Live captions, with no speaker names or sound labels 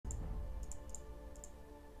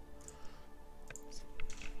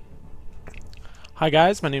Hi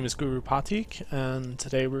guys, my name is Guru Patik, and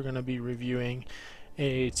today we're going to be reviewing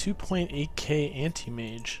a 2.8k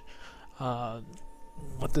Anti-Mage.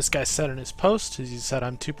 What this guy said in his post is he said,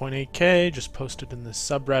 I'm 2.8k, just posted in this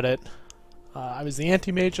subreddit. I was the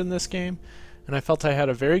Anti-Mage in this game, and I felt I had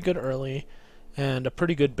a very good early and a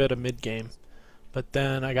pretty good bit of mid-game. But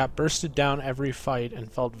then I got bursted down every fight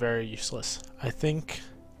and felt very useless. I think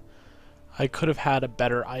I could have had a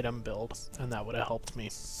better item build, and that would have helped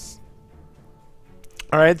me.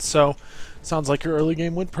 Alright, so sounds like your early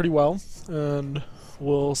game went pretty well, and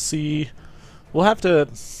we'll see. We'll have to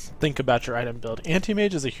think about your item build.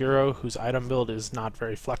 Anti-Mage is a hero whose item build is not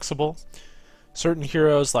very flexible. Certain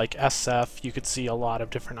heroes like SF, you could see a lot of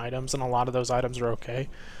different items, and a lot of those items are okay.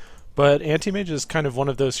 But Anti-Mage is kind of one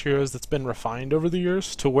of those heroes that's been refined over the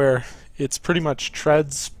years to where it's pretty much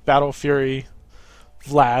Treads, Battle Fury,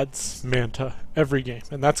 Vlad's, Manta, every game,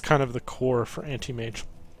 and that's kind of the core for Anti-Mage.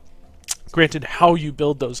 Granted, how you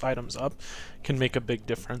build those items up can make a big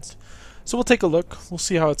difference. So we'll take a look. We'll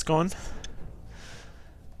see how it's going.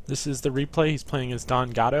 This is the replay. He's playing as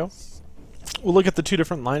Don Gatto. We'll look at the two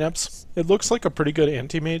different lineups. It looks like a pretty good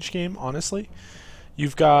Anti-Mage game, honestly.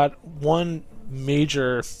 You've got one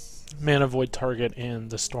major Mana Void target in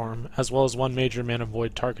the Storm, as well as one major Mana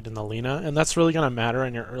Void target in the Lina, and that's really going to matter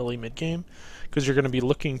in your early mid-game, because you're going to be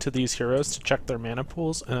looking to these heroes to check their mana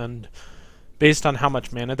pools, and based on how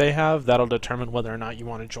much mana they have, that'll determine whether or not you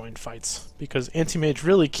want to join fights. Because Anti-Mage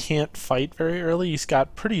really can't fight very early. He's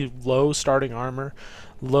got pretty low starting armor,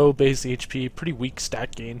 low base HP, pretty weak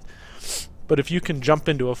stat gain. But if you can jump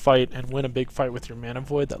into a fight and win a big fight with your Mana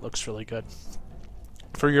Void, that looks really good.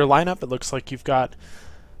 For your lineup, it looks like you've got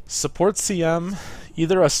support CM,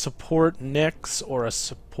 either a support Nyx or a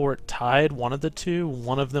support Tide, one of the two.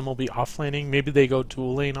 One of them will be offlaning. Maybe they go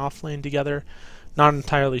dual lane offlane together. Not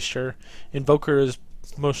entirely sure. Invoker is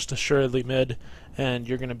most assuredly mid, and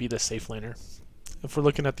you're going to be the safe laner. If we're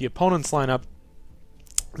looking at the opponent's lineup,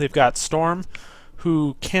 they've got Storm,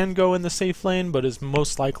 who can go in the safe lane, but is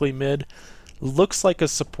most likely mid. Looks like a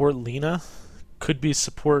support Lina. Could be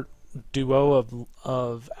support duo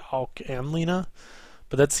of Alk and Lina,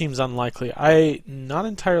 but that seems unlikely. I'm not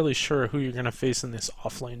entirely sure who you're going to face in this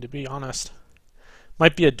offlane, to be honest.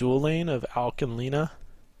 Might be a dual lane of Alk and Lina.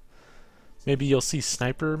 Maybe you'll see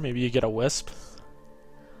Sniper, maybe you get a Wisp.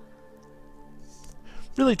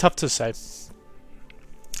 Really tough to say.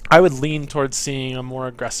 I would lean towards seeing a more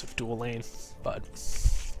aggressive dual lane, but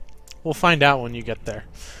we'll find out when you get there.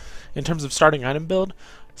 In terms of starting item build,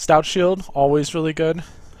 Stout Shield, always really good.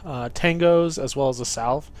 Tangos, as well as a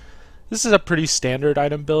Salve. This is a pretty standard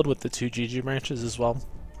item build with the 2 GG branches as well.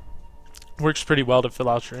 Works pretty well to fill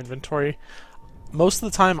out your inventory. Most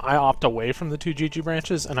of the time I opt away from the 2 GG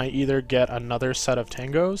branches, and I either get another set of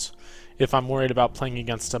Tangos if I'm worried about playing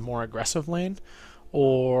against a more aggressive lane,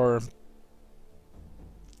 or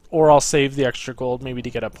I'll save the extra gold maybe to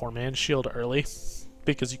get a Poor Man's Shield early,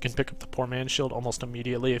 because you can pick up the Poor Man's Shield almost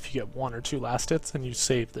immediately if you get 1 or 2 last hits and you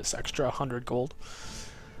save this extra 100 gold.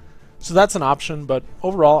 So that's an option, but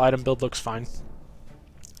overall item build looks fine.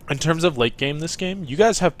 In terms of late game this game, you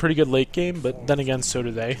guys have pretty good late game, but then again so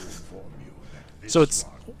do they. So it's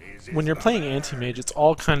when you're playing Anti-Mage, it's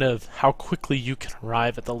all kind of how quickly you can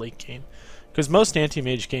arrive at the late game. Because most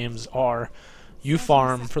Anti-Mage games are you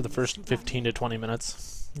farm for the first 15 to 20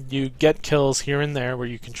 minutes. You get kills here and there where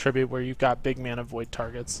you contribute, where you've got big Mana Void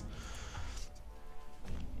targets.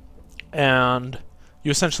 And you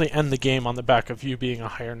essentially end the game on the back of you being a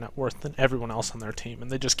higher net worth than everyone else on their team, and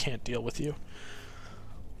they just can't deal with you.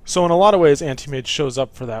 So in a lot of ways, Anti-Mage shows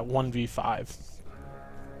up for that 1v5.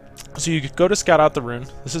 So you could go to scout out the rune.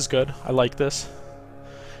 This is good. I like this.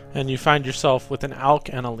 And you find yourself with an Alk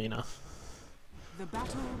and a Lina.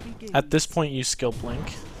 At this point you skill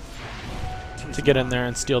blink to get in there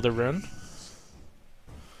and steal the rune.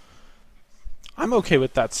 I'm okay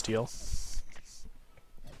with that steal.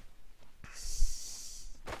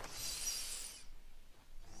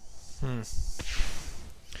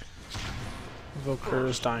 Invoker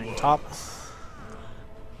is dying top.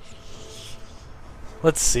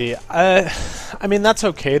 Let's see. I mean, that's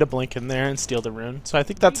okay to blink in there and steal the rune, so I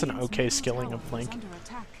think that's an okay skilling of blink.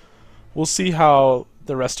 We'll see how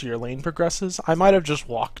the rest of your lane progresses. I might have just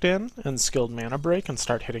walked in and skilled Mana Break and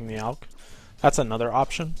start hitting the Alk. That's another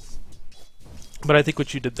option. But I think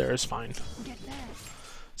what you did there is fine.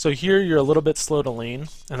 So here you're a little bit slow to lane,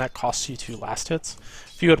 and that costs you 2 last hits.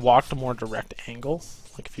 If you had walked a more direct angle,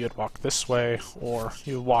 like if you had walked this way, or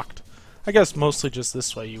you walked, I guess mostly just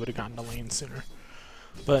this way, you would have gotten to lane sooner.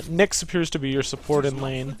 But Nyx appears to be your support in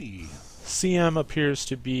lane. CM appears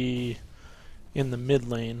to be in the mid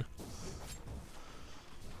lane.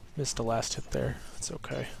 Missed a last hit there. It's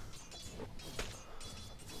okay.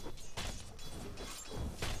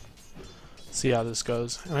 See how this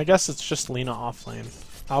goes. And I guess it's just Lina off lane.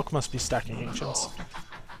 Alk must be stacking Ancients.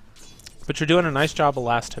 But you're doing a nice job of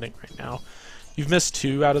last hitting right now. You've missed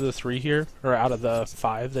 2 out of the 3 here, or out of the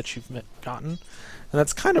 5 that you've gotten. And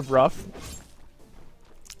that's kind of rough.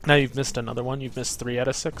 Now you've missed another one. You've missed 3 out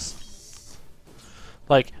of 6.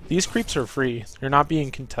 Like, these creeps are free. You're not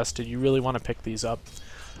being contested. You really want to pick these up.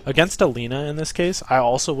 Against Alina in this case, I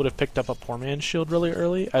also would have picked up a poor man's shield really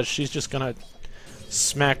early, as she's just going to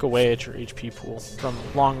smack away at your HP pool from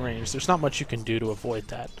long range. There's not much you can do to avoid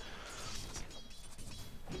that.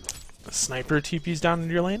 The sniper TP's down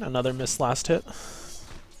into your lane. Another missed last hit.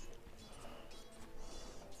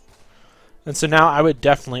 And so now I would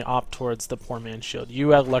definitely opt towards the poor man's shield. You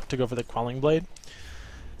had luck to go for the Quelling Blade.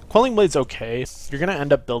 Quelling Blade's okay. You're going to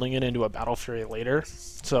end up building it into a Battle Fury later,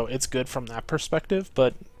 so it's good from that perspective,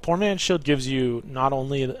 but poor man's shield gives you not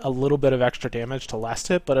only a little bit of extra damage to last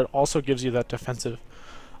hit, but it also gives you that defensive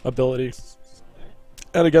ability.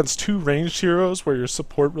 And against 2 ranged heroes where your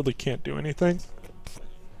support really can't do anything,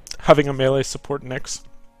 having a melee support Nyx,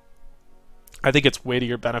 I think it's way to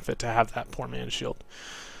your benefit to have that poor man's shield.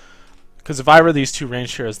 Because if I were these 2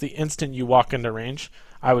 ranged heroes, the instant you walk into range,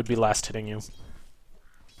 I would be last hitting you.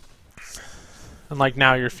 And like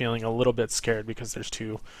now you're feeling a little bit scared because there's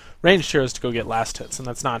 2 ranged heroes to go get last hits, and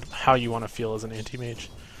that's not how you want to feel as an anti-mage.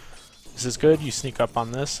 This is good. You sneak up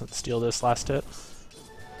on this and steal this last hit.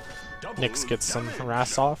 Nyx gets some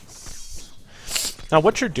harass off. Now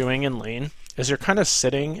what you're doing in lane is you're kind of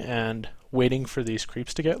sitting and waiting for these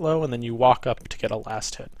creeps to get low, and then you walk up to get a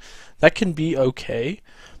last hit. That can be okay,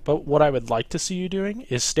 but what I would like to see you doing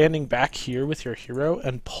is standing back here with your hero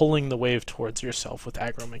and pulling the wave towards yourself with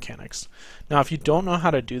aggro mechanics. Now if you don't know how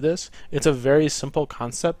to do this, it's a very simple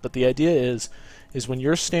concept, but the idea is when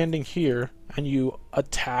you're standing here and you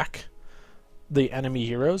attack the enemy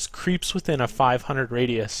heroes, creeps within a 500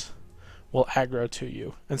 radius will aggro to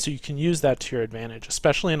you. And so you can use that to your advantage,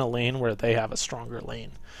 especially in a lane where they have a stronger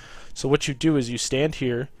lane. So what you do is you stand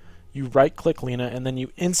here, you right-click Lina, and then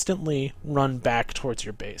you instantly run back towards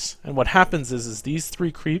your base. And what happens is these 3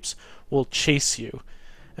 creeps will chase you.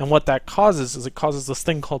 And what that causes is it causes this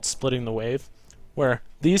thing called splitting the wave, where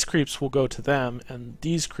these creeps will go to them, and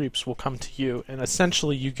these creeps will come to you, and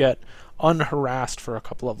essentially you get unharassed for a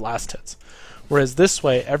couple of last hits. Whereas this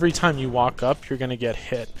way, every time you walk up, you're going to get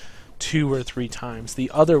hit 2 or 3 times. The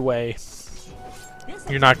other way,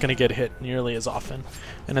 you're not going to get hit nearly as often,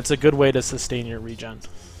 and it's a good way to sustain your regen.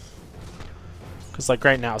 Because like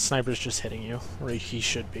right now, Sniper's just hitting you where he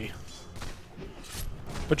should be.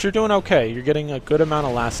 But you're doing okay. You're getting a good amount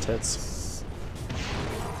of last hits.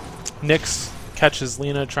 Nyx catches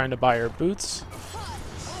Lina trying to buy her boots,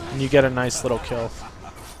 and you get a nice little kill.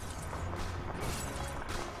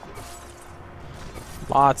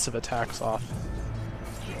 Lots of attacks off.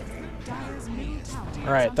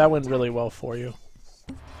 Alright, that went really well for you.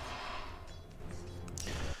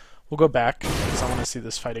 We'll go back, because I want to see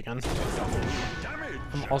this fight again.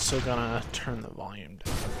 I'm also gonna turn the volume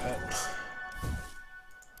down a bit.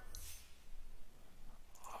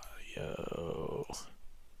 Audio.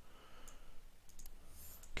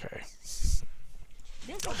 Okay.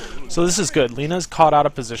 So this is good. Lina's caught out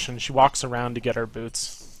of position. She walks around to get her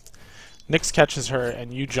boots. Nyx catches her,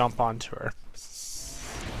 and you jump onto her.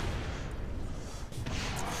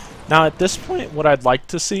 Now at this point, what I'd like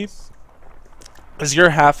to see is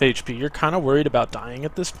you're half HP. You're kind of worried about dying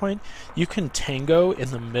at this point. You can tango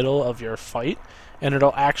in the middle of your fight, and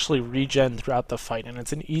it'll actually regen throughout the fight, and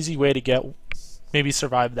it's an easy way to get maybe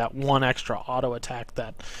survive that 1 extra auto attack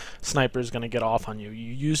that Sniper is going to get off on you.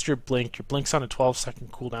 You used your blink's on a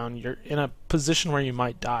 12-second cooldown. You're in a position where you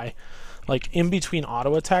might die. Like in between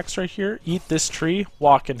auto attacks right here, eat this tree,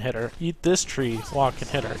 walk and hit her. Eat this tree, walk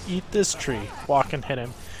and hit her. Eat this tree, walk and hit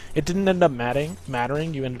him. It didn't end up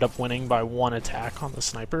mattering. You ended up winning by 1 attack on the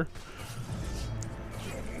Sniper.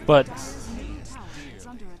 But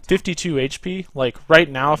 52 HP, like right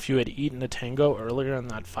now if you had eaten a tango earlier in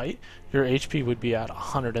that fight, your HP would be at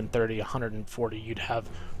 130, 140. You'd have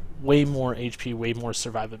way more HP, way more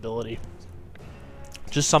survivability.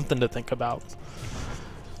 Just something to think about.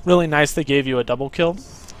 Really nice they gave you a double kill.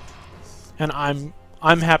 And I'm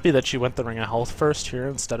happy that you went the Ring of Health first here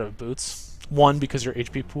instead of boots. 1, because your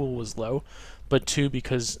HP pool was low, but 2,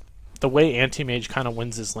 because the way Anti-Mage kind of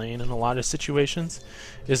wins his lane in a lot of situations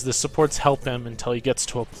is the supports help him until he gets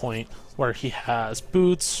to a point where he has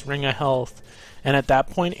boots, Ring of Health, and at that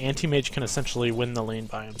point Anti-Mage can essentially win the lane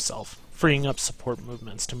by himself, freeing up support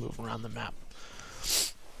movements to move around the map.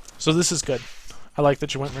 So this is good. I like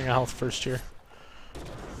that you went Ring of Health first here.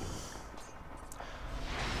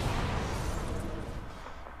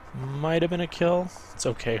 might have been a kill. It's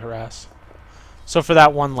okay, harass. So for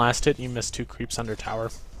that one last hit, you missed 2 creeps under tower.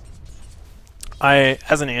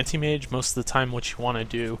 As an anti-mage, most of the time what you want to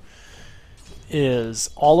do is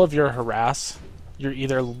all of your harass, you're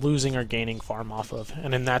either losing or gaining farm off of.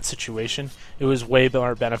 And in that situation, it was way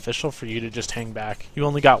more beneficial for you to just hang back. You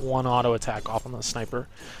only got 1 auto attack off on the sniper.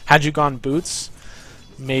 Had you gone boots,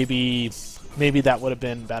 maybe that would have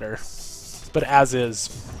been better. But as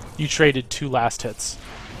is, you traded 2 last hits,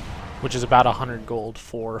 which is about 100 gold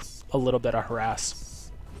for a little bit of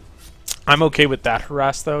harass. I'm okay with that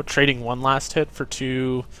harass though. Trading 1 last hit for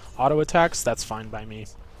 2 auto attacks, that's fine by me.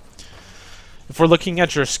 If we're looking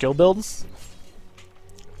at your skill build,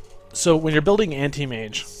 so when you're building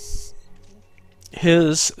Anti-Mage,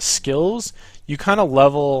 his skills, you kind of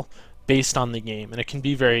level based on the game, and it can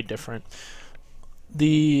be very different.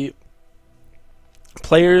 The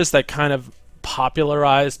players that kind of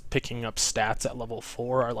popularized picking up stats at level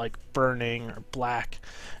 4 are like Burning or Black.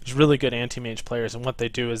 There's really good anti-mage players, and what they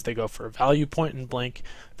do is they go for value point in Blink,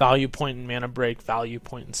 value point in Mana Break, value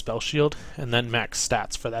point in Spell Shield, and then max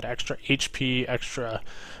stats for that extra HP, extra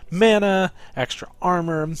mana, extra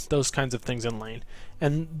armor, those kinds of things in lane.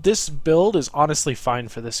 And this build is honestly fine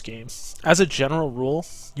for this game. As a general rule,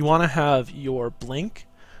 you want to have your Blink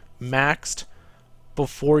maxed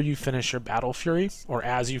before you finish your Battle Fury, or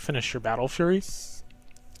as you finish your Battle Fury.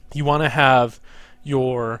 You want to have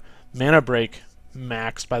your Mana Break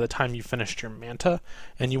maxed by the time you finished your Manta,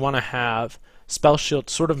 and you want to have Spell Shield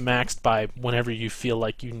sort of maxed by whenever you feel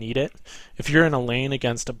like you need it. If you're in a lane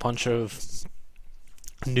against a bunch of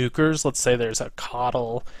nukers, let's say there's a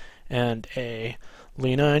Coddle and a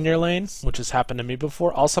Lina in your lane, which has happened to me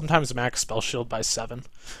before, I'll sometimes max Spell Shield by 7,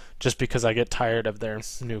 just because I get tired of their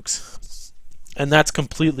nukes. And that's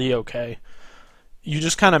completely okay. You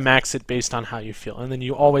just kind of max it based on how you feel, and then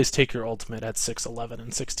you always take your ultimate at 6, 11,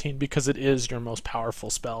 and 16 because it is your most powerful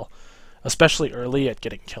spell, especially early at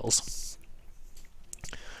getting kills.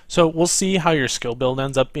 So we'll see how your skill build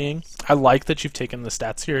ends up being. I like that you've taken the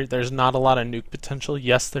stats here. There's not a lot of nuke potential.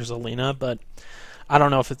 Yes, there's a Lina, but I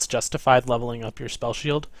don't know if it's justified leveling up your Spell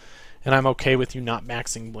Shield, and I'm okay with you not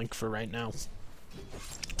maxing Blink for right now.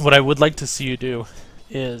 What I would like to see you do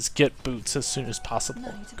is get boots as soon as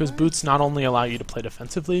possible, because boots not only allow you to play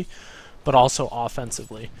defensively but also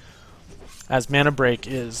offensively, as Mana Break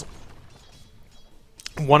is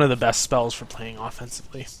one of the best spells for playing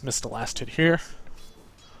offensively. Missed a last hit here.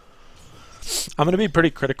 I'm going to be pretty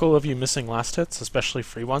critical of you missing last hits, especially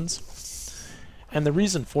free ones, and the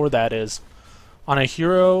reason for that is on a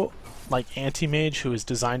hero like Anti-Mage, who is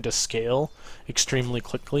designed to scale extremely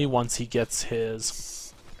quickly once he gets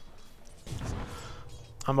his...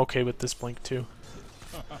 I'm okay with this Blink too.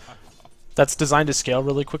 That's designed to scale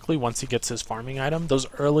really quickly once he gets his farming item. Those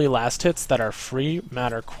early last hits that are free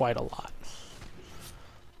matter quite a lot.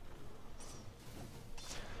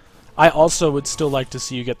 I also would still like to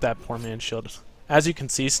see you get that Poor Man's Shield. As you can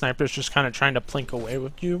see, Sniper's just kind of trying to plink away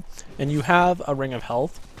with you, and you have a Ring of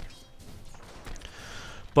Health.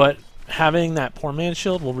 But having that Poor Man's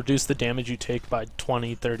Shield will reduce the damage you take by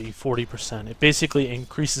 20, 30, 40%. It basically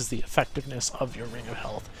increases the effectiveness of your Ring of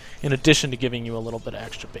Health, in addition to giving you a little bit of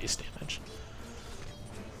extra base damage.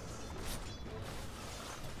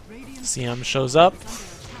 CM shows up.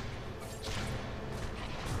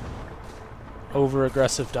 Over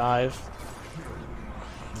aggressive dive.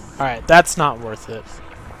 Alright, that's not worth it.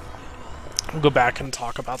 We'll go back and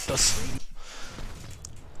talk about this.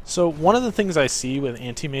 So one of the things I see with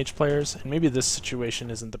anti-mage players, and maybe this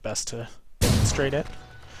situation isn't the best to demonstrate it,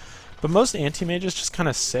 but most anti-mages just kind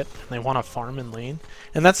of sit and they want to farm in lane,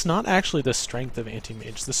 and that's not actually the strength of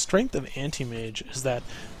anti-mage. The strength of anti-mage is that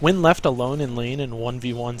when left alone in lane in a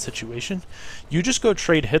 1v1 situation, you just go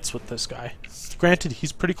trade hits with this guy. Granted,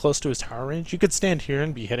 he's pretty close to his tower range. You could stand here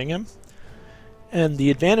and be hitting him, and the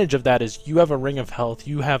advantage of that is you have a Ring of Health,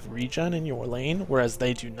 you have regen in your lane, whereas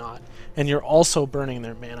they do not. And you're also burning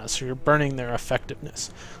their mana, so you're burning their effectiveness.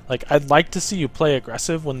 Like, I'd like to see you play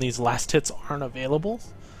aggressive when these last hits aren't available,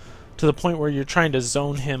 to the point where you're trying to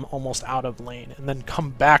zone him almost out of lane, and then come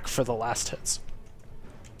back for the last hits.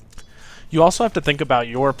 You also have to think about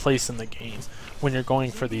your place in the game when you're going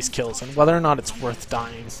for these kills, and whether or not it's worth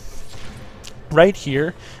dying. Right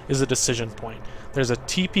here is a decision point. There's a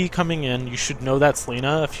TP coming in. You should know that's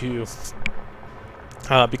Lina if you,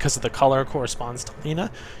 because of the color corresponds to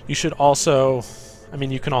Lina. You should also, I mean,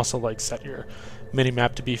 you can also like set your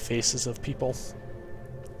minimap to be faces of people.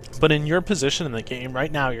 But in your position in the game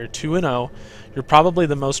right now, you're 2-0. You're probably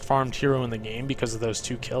the most farmed hero in the game because of those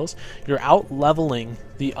 2 kills. You're out leveling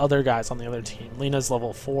the other guys on the other team. Lina's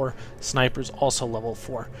level 4. Sniper's also level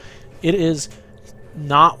 4. It is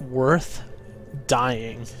not worth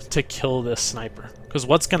dying to kill this sniper. Because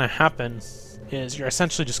what's going to happen is you're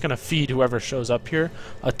essentially just going to feed whoever shows up here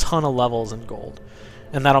a ton of levels in gold.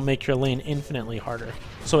 And that'll make your lane infinitely harder.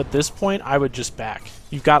 So at this point, I would just back.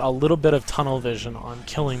 You've got a little bit of tunnel vision on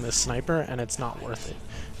killing this sniper, and it's not worth it.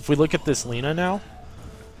 If we look at this Lina now,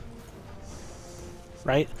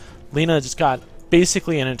 right? Lina just got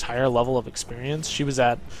basically an entire level of experience. She was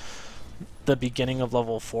at the beginning of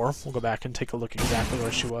level 4. We'll go back and take a look exactly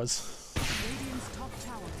where she was.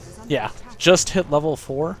 Yeah, just hit level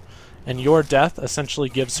 4, and your death essentially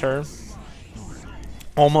gives her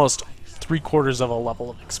almost 3/4 of a level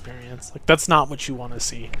of experience. Like, that's not what you want to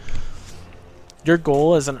see. Your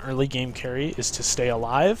goal as an early game carry is to stay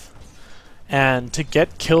alive and to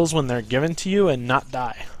get kills when they're given to you and not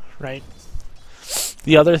die, right?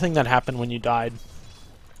 The other thing that happened when you died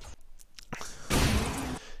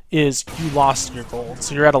is you lost your gold.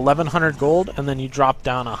 So you're at 1100 gold and then you drop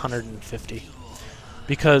down 150.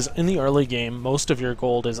 Because in the early game, most of your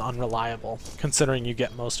gold is unreliable, considering you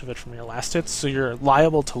get most of it from your last hits. So you're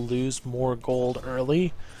liable to lose more gold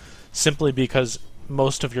early, simply because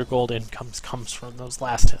most of your gold income comes from those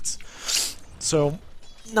last hits. So,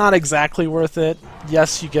 not exactly worth it.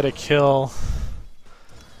 Yes, you get a kill,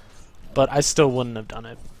 but I still wouldn't have done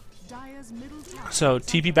it. So,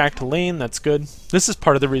 TP back to lane, that's good. This is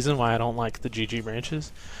part of the reason why I don't like the GG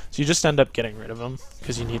branches. So you just end up getting rid of them,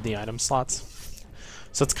 because you need the item slots.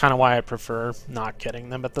 So that's kind of why I prefer not getting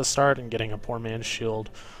them at the start and getting a poor man's shield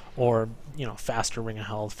or, you know, faster ring of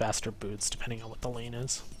health, faster boots, depending on what the lane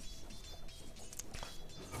is.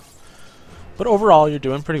 But overall, you're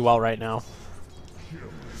doing pretty well right now.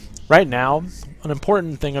 Right now, an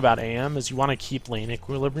important thing about AM is you want to keep lane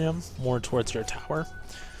equilibrium more towards your tower.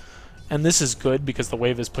 And this is good because the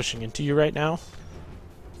wave is pushing into you right now.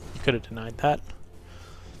 You could have denied that.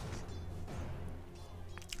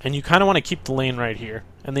 And you kind of want to keep the lane right here.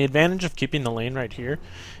 And the advantage of keeping the lane right here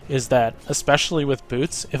is that, especially with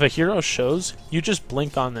boots, if a hero shows, you just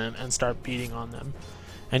blink on them and start beating on them.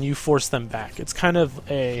 And you force them back. It's kind of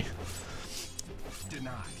a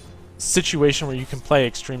situation where you can play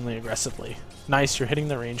extremely aggressively. Nice, you're hitting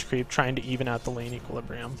the range creep, trying to even out the lane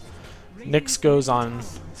equilibrium. Nyx goes on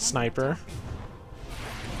Sniper.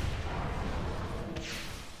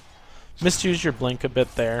 Misused your blink a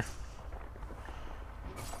bit there.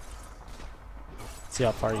 See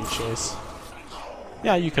how far you chase.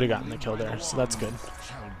 Yeah, you could have gotten the kill there, so that's good.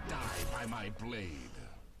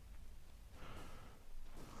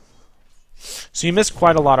 So you missed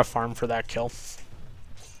quite a lot of farm for that kill.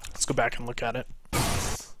 Let's go back and look at it.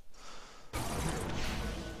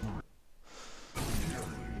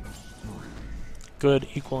 Good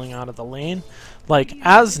equaling out of the lane. Like,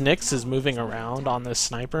 as Nyx is moving around on this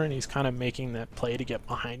sniper and he's kind of making that play to get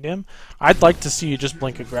behind him, I'd like to see you just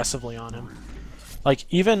blink aggressively on him. Like,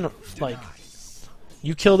 even, like,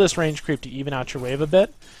 you kill this range creep to even out your wave a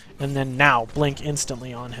bit, and then now blink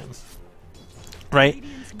instantly on him. Right?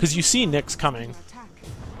 Because you see Nyx coming.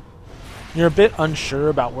 You're a bit unsure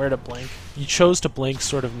about where to blink. You chose to blink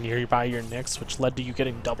sort of nearby your Nyx, which led to you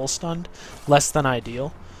getting double stunned. Less than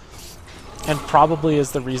ideal. And probably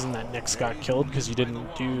is the reason that Nyx got killed, because you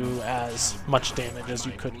didn't do as much damage as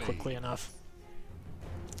you could quickly enough.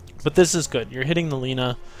 But this is good. You're hitting the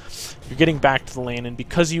Lina, you're getting back to the lane, and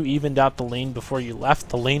because you evened out the lane before you left,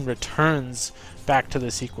 the lane returns back to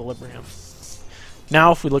this equilibrium.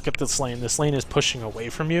 Now if we look at this lane is pushing away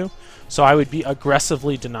from you, so I would be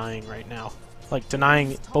aggressively denying right now. Like,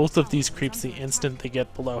 denying both of these creeps the instant they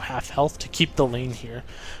get below half health to keep the lane here.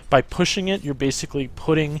 By pushing it, you're basically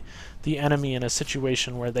putting the enemy in a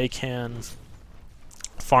situation where they can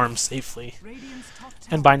farm safely.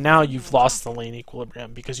 And by now you've lost the lane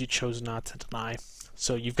equilibrium because you chose not to deny.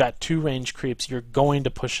 So you've got two range creeps, you're going to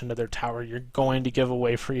push into their tower, you're going to give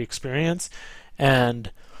away free experience,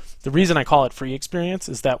 and the reason I call it free experience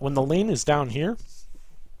is that when the lane is down here,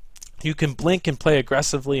 you can blink and play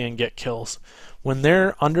aggressively and get kills. When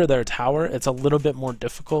they're under their tower, it's a little bit more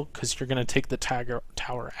difficult because you're going to take the tower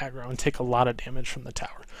aggro and take a lot of damage from the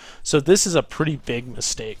tower. So this is a pretty big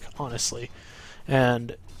mistake, honestly.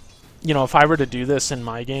 And, you know, if I were to do this in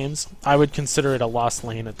my games, I would consider it a lost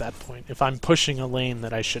lane at that point. If I'm pushing a lane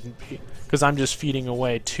that I shouldn't be, because I'm just feeding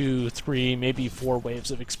away 2, 3, maybe 4 waves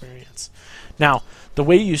of experience. Now, the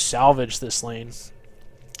way you salvage this lane,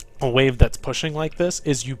 a wave that's pushing like this,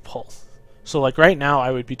 is you pull. So like right now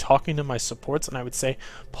I would be talking to my supports and I would say,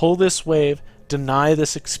 pull this wave, deny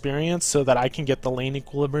this experience so that I can get the lane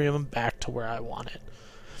equilibrium back to where I want it.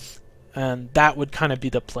 And that would kind of be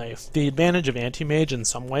the play. The advantage of Anti-Mage in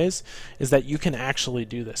some ways is that you can actually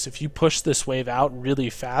do this. If you push this wave out really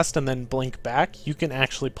fast and then blink back, you can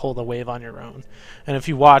actually pull the wave on your own. And if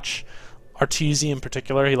you watch Arteezy in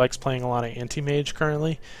particular, he likes playing a lot of Anti-Mage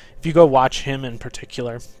currently. If you go watch him in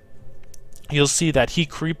particular, you'll see that he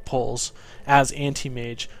creep pulls as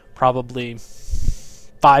Anti-Mage probably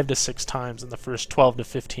 5 to 6 times in the first 12 to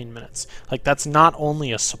 15 minutes. Like, that's not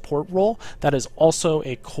only a support role, that is also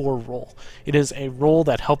a core role. It is a role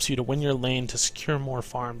that helps you to win your lane, to secure more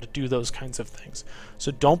farm, to do those kinds of things.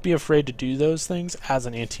 So don't be afraid to do those things as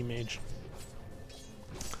an Anti-Mage.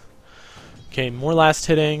 Okay, more last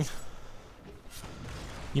hitting.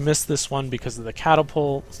 You missed this one because of the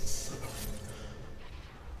catapult.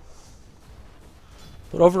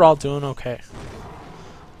 But overall, doing okay.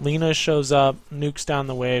 Lina shows up, nukes down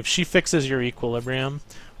the wave. She fixes your equilibrium,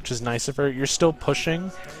 which is nice of her. You're still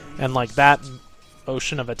pushing, and like that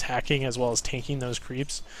motion of attacking as well as tanking those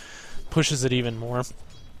creeps pushes it even more.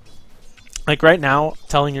 Like right now,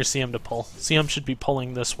 telling your CM to pull. CM should be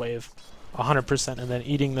pulling this wave 100% and then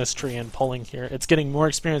eating this tree and pulling here. It's getting more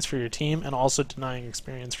experience for your team and also denying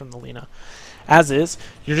experience from the Lina. As is,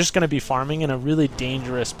 you're just going to be farming in a really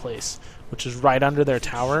dangerous place, which is right under their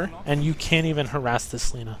tower, and you can't even harass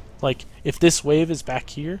this Lina. Like, if this wave is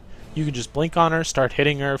back here, you can just blink on her, start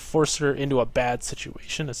hitting her, force her into a bad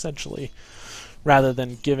situation, essentially, rather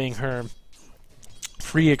than giving her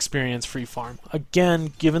free experience, free farm.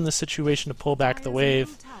 Again, given the situation to pull back the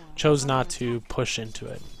wave, chose not to push into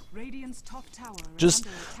it. Just,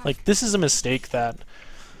 like, this is a mistake that...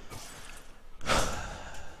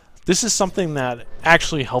 This is something that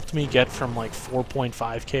actually helped me get from like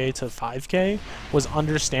 4.5k to 5k, was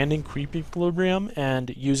understanding creep equilibrium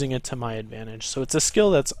and using it to my advantage. So it's a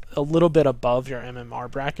skill that's a little bit above your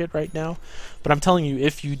MMR bracket right now, but I'm telling you,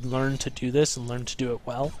 if you learn to do this and learn to do it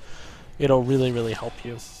well, it'll really, really help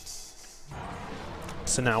you.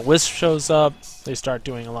 So now Wisp shows up, they start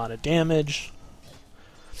doing a lot of damage.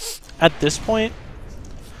 At this point,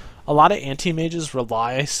 a lot of anti-mages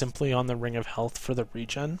rely simply on the Ring of Health for the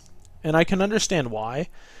regen, and I can understand why.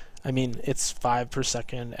 I mean, it's 5 per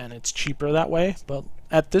second and it's cheaper that way, but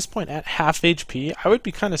at this point, at half HP, I would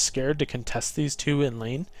be kind of scared to contest these two in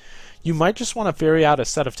lane. You might just want to ferry out a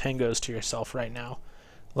set of tangos to yourself right now.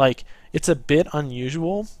 Like, it's a bit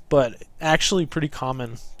unusual, but actually pretty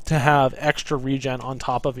common to have extra regen on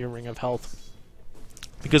top of your Ring of Health.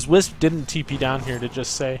 Because Wisp didn't TP down here to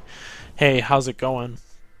just say, hey, how's it going?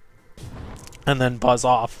 And then buzz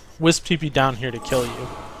off. Wisp TP down here to kill you.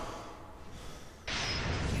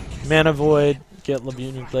 Mana Void, get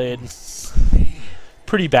Labuny Blade.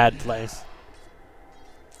 Pretty bad play.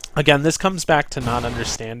 Again, this comes back to not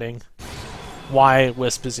understanding why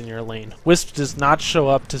Wisp is in your lane. Wisp does not show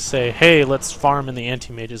up to say, hey, let's farm in the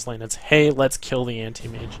Anti-Mage's lane. It's, hey, let's kill the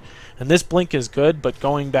Anti-Mage. And this blink is good, but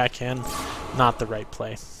going back in, not the right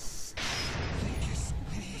play.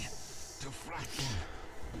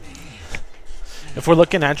 If we're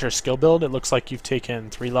looking at your skill build, it looks like you've taken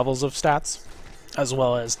 3 levels of stats, as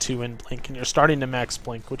well as 2 in Blink, and you're starting to max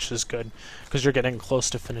Blink, which is good, because you're getting close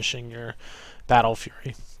to finishing your Battle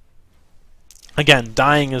Fury. Again,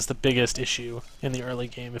 dying is the biggest issue in the early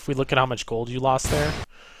game. If we look at how much gold you lost there,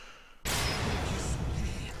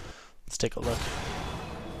 let's take a look.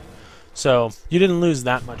 So, you didn't lose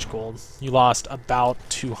that much gold. You lost about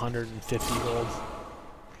 250 gold.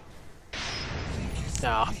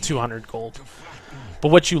 Nah, 200 gold. But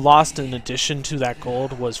what you lost in addition to that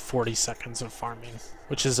gold was 40 seconds of farming,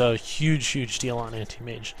 which is a huge, huge deal on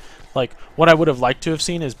Anti-Mage. Like, what I would have liked to have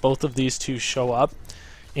seen is both of these two show up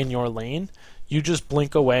in your lane. You just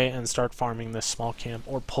blink away and start farming this small camp,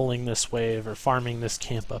 or pulling this wave, or farming this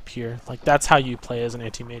camp up here. Like, that's how you play as an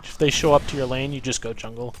Anti-Mage. If they show up to your lane, you just go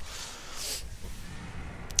jungle.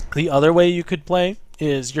 The other way you could play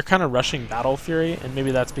is you're kind of rushing Battle Fury, and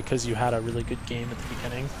maybe that's because you had a really good game at the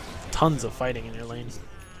beginning. Tons of fighting in your lane.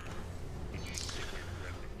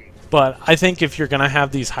 But I think if you're going to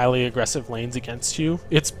have these highly aggressive lanes against you,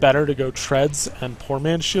 it's better to go Treads and Poor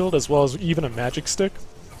Man's Shield, as well as even a Magic Stick,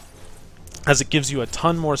 as it gives you a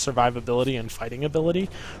ton more survivability and fighting ability,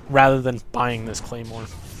 rather than buying this Claymore.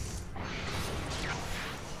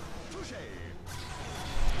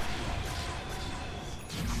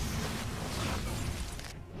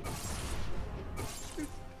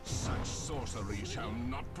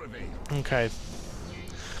 Okay.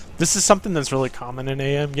 This is something that's really common in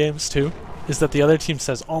AM games too, is that the other team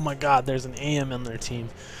says, oh my god, there's an AM in their team,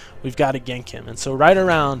 we've got to gank him. And so right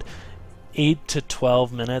around 8 to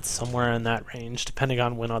 12 minutes, somewhere in that range, depending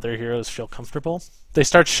on when other heroes feel comfortable, they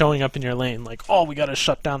start showing up in your lane like, oh, we got to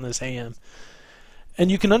shut down this AM. And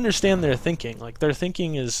you can understand their thinking. Like, their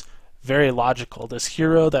thinking is very logical. This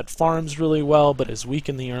hero that farms really well but is weak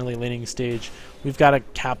in the early laning stage, we've got to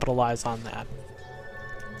capitalize on that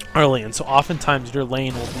early. And so oftentimes your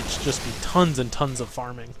lane will just be tons and tons of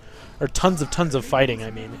farming, or tons of fighting, I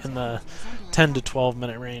mean, in the 10 to 12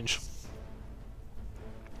 minute range.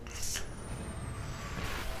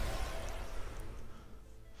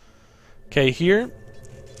 Okay, here.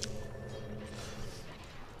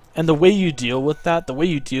 And the way you deal with that, the way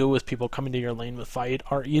you deal with people coming to your lane with fight,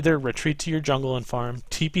 are either retreat to your jungle and farm,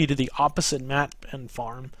 TP to the opposite map and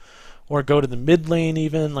farm, or go to the mid lane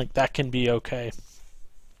even. Like, that can be okay.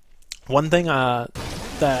 One thing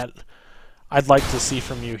that I'd like to see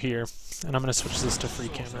from you here, and I'm going to switch this to free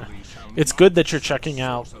camera. It's good that you're checking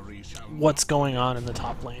out what's going on in the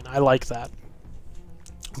top lane. I like that.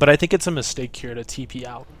 But I think it's a mistake here to TP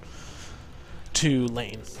out to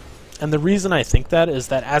lane. And the reason I think that is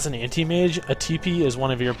that as an anti-mage, a TP is one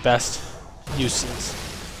of your best uses.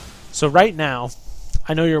 So right now,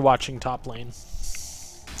 I know you're watching top lane.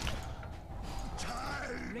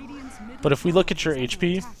 But if we look at your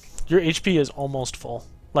HP is almost full.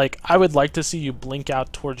 Like, I would like to see you blink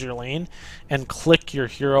out towards your lane and click your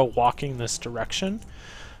hero walking this direction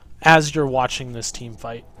as you're watching this team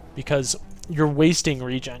fight. Because you're wasting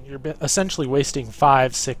regen. You're essentially wasting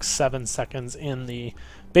 5, 6, 7 seconds in the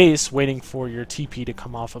base waiting for your TP to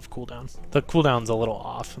come off of cooldown. The cooldown's a little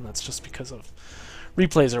off, and that's just because of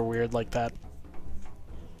replays are weird like that.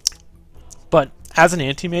 But as an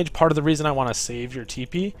anti-mage, part of the reason I want to save your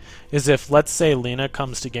TP is if, let's say, Lina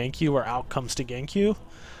comes to gank you or Alk comes to gank you.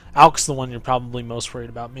 Alk's the one you're probably most worried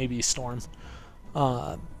about, maybe Storm.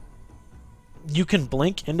 You can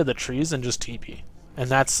blink into the trees and just TP. And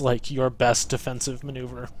that's like your best defensive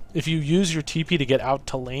maneuver. If you use your TP to get out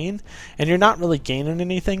to lane, and you're not really gaining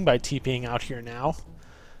anything by TPing out here now,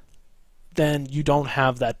 then you don't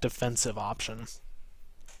have that defensive option.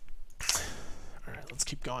 Alright, let's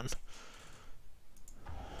keep going.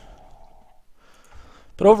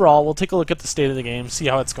 But overall, we'll take a look at the state of the game, see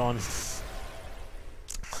how it's going.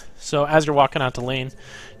 So as you're walking out to lane,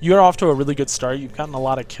 you're off to a really good start. You've gotten a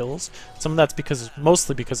lot of kills. Some of that's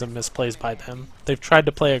mostly because of misplays by them. They've tried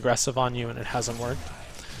to play aggressive on you and it hasn't worked.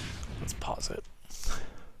 Let's pause it.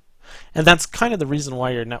 And that's kind of the reason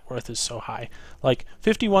why your net worth is so high. Like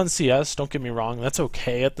 51 CS, don't get me wrong, that's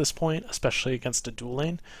okay at this point, especially against a dual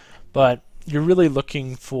lane. But you're really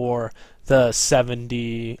looking for the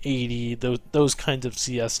 70, 80, those kinds of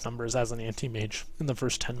CS numbers as an anti-mage in the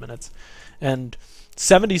first 10 minutes. And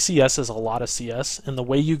 70 CS is a lot of CS, and the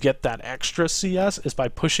way you get that extra CS is by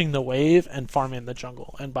pushing the wave and farming the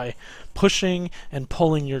jungle, and by pushing and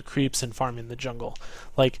pulling your creeps and farming the jungle.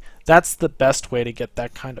 Like, that's the best way to get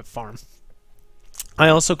that kind of farm. I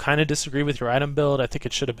also kind of disagree with your item build. I think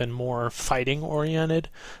it should have been more fighting oriented,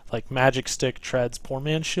 like Magic Stick, Treads, Poor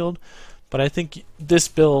Man's Shield, but I think this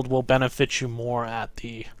build will benefit you more at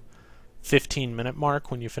the 15-minute mark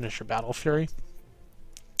when you finish your Battle Fury.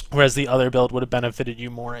 Whereas the other build would have benefited you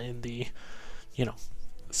more in the,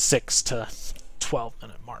 6 to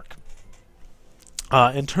 12-minute mark.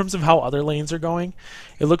 In terms of how other lanes are going,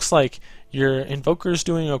 it looks like your Invoker's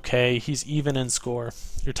doing okay. He's even in score.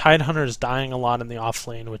 Your Tidehunter is dying a lot in the off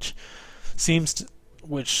lane, which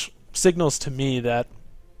signals to me that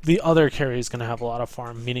the other carry is going to have a lot of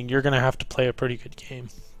farm, meaning you're going to have to play a pretty good game.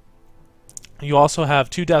 You also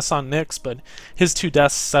have 2 deaths on Nyx, but his 2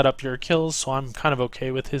 deaths set up your kills, so I'm kind of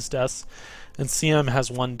okay with his deaths. And CM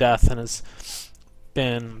has 1 death and has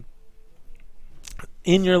been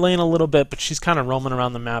in your lane a little bit, but she's kind of roaming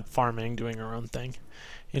around the map, farming, doing her own thing.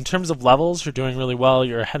 In terms of levels, you're doing really well,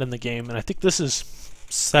 you're ahead in the game, and I think this is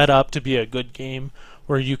set up to be a good game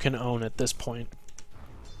where you can own at this point.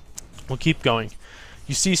 We'll keep going.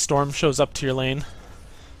 You see Storm shows up to your lane.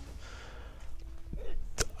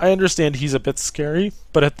 I understand he's a bit scary,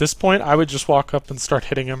 but at this point I would just walk up and start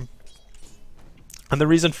hitting him. And the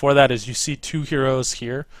reason for that is you see 2 heroes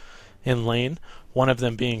here in lane, one of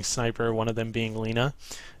them being Sniper, one of them being Lina.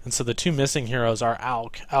 And so the 2 missing heroes are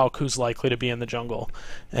Alk, who's likely to be in the jungle,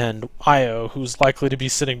 and Io, who's likely to be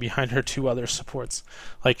sitting behind her 2 other supports.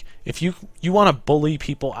 Like, if you want to bully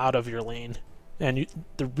people out of your lane, and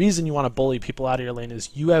the reason you want to bully people out of your lane is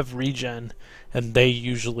you have regen, and they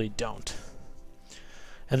usually don't.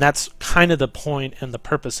 And that's kind of the point and the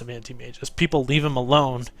purpose of anti-mages. People leave them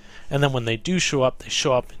alone, and then when they do show up, they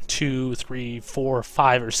show up in 2, 3, 4,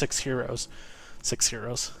 5, or 6 heroes. 6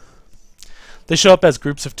 heroes. They show up as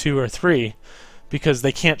groups of 2 or 3 because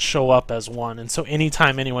they can't show up as one. And so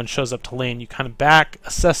anytime anyone shows up to lane, you kind of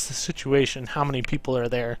assess the situation, how many people are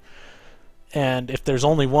there. And if there's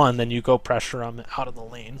only one, then you go pressure them out of the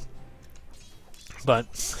lane.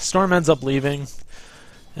 But Storm ends up leaving,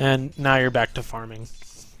 and now you're back to farming.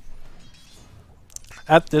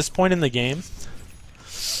 At this point in the game,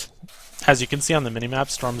 as you can see on the minimap,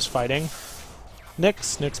 Storm's fighting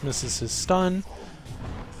Nyx. Nyx misses his stun.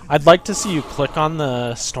 I'd like to see you click on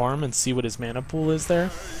the Storm and see what his mana pool is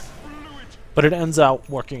there, but it ends out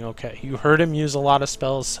working okay. You heard him use a lot of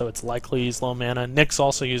spells, so it's likely he's low mana. Nyx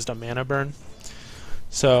also used a mana burn.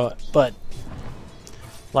 So, but,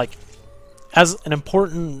 like, as an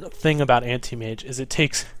important thing about Anti-Mage is it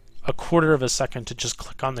takes a quarter of a second to just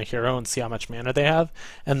click on the hero and see how much mana they have,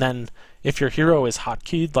 and then if your hero is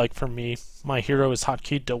hotkeyed, like for me, my hero is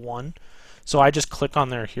hotkeyed to 1, so I just click on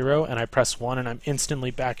their hero and I press 1 and I'm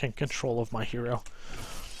instantly back in control of my hero.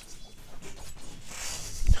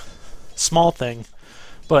 Small thing,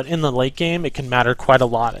 but in the late game it can matter quite a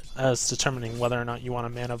lot as determining whether or not you want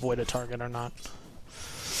to mana void a target or not.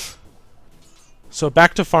 So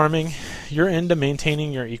back to farming. You're into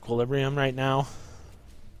maintaining your equilibrium right now.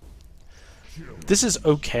 This is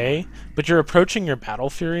okay, but you're approaching your Battle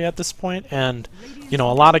Fury at this point, and you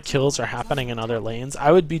know, a lot of kills are happening in other lanes.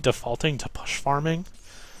 I would be defaulting to push farming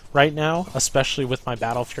right now, especially with my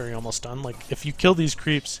Battle Fury almost done. Like, if you kill these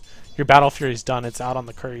creeps, your Battle Fury's done, it's out on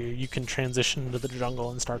the courier. You can transition into the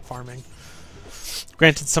jungle and start farming.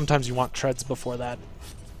 Granted, sometimes you want treads before that.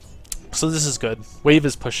 So this is good. Wave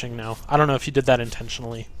is pushing now. I don't know if you did that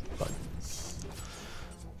intentionally, but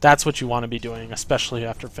that's what you want to be doing, especially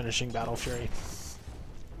after finishing Battle Fury.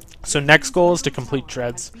 So next goal is to complete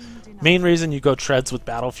treads. Main reason you go treads with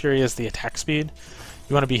Battle Fury is the attack speed.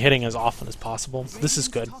 You want to be hitting as often as possible. This is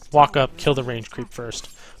good. Walk up, kill the range creep first.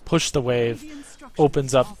 Push the wave.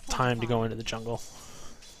 Opens up time to go into the jungle.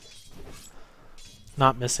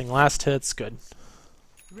 Not missing last hits. Good.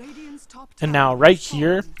 And now right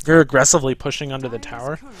here, you're aggressively pushing under the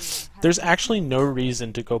tower. There's actually no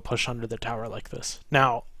reason to go push under the tower like this.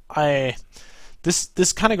 Now,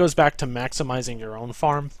 this kind of goes back to maximizing your own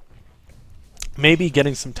farm. Maybe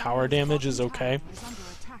getting some tower damage is okay.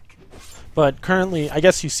 But currently, I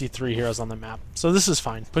guess you see 3 heroes on the map. So this is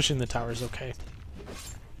fine. Pushing the tower is okay.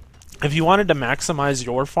 If you wanted to maximize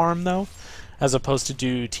your farm, though, as opposed to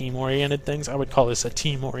do team-oriented things, I would call this a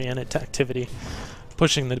team-oriented activity.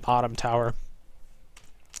 Pushing the bottom tower,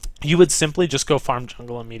 you would simply just go farm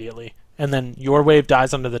jungle immediately, and then your wave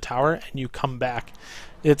dies under the tower and you come back.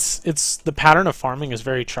 It's the pattern of farming is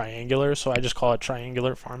very triangular, so I just call it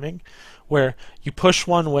triangular farming, where you push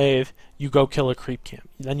one wave, you go kill a creep camp,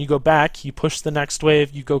 then you go back, you push the next wave,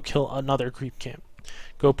 you go kill another creep camp,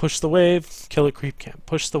 go push the wave, kill a creep camp,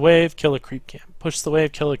 push the wave, kill a creep camp, push the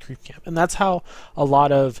wave, kill a creep camp. And that's how a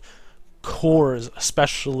lot of cores,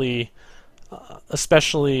 especially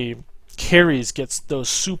carries, gets those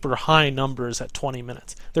super high numbers at 20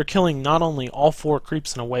 minutes. They're killing not only all 4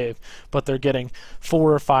 creeps in a wave, but they're getting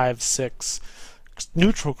 4 or 5, 6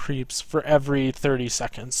 neutral creeps for every 30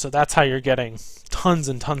 seconds. So that's how you're getting tons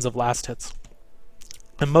and tons of last hits.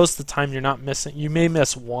 And most of the time you're not missing. You may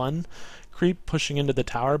miss 1 creep pushing into the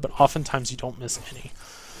tower, but oftentimes you don't miss any.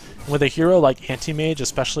 With a hero like Anti-Mage,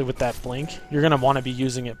 especially with that blink, you're going to want to be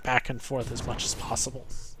using it back and forth as much as possible.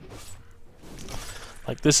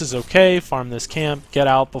 Like, this is okay, farm this camp, get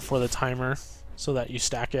out before the timer so that you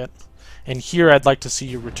stack it. And here I'd like to see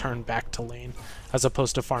you return back to lane as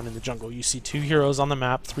opposed to farming the jungle. You see 2 heroes on the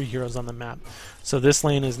map, 3 heroes on the map. So this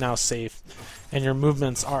lane is now safe, and your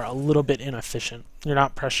movements are a little bit inefficient. You're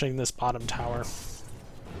not pressuring this bottom tower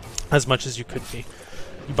as much as you could be.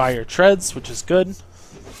 You buy your treads, which is good.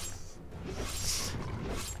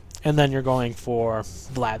 And then you're going for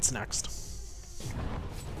Vlad's next.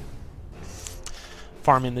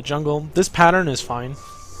 Farming the jungle. This pattern is fine,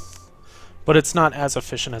 but it's not as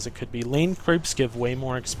efficient as it could be. Lane creeps give way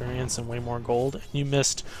more experience and way more gold, and you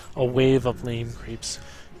missed a wave of lane creeps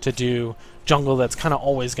to do jungle that's kind of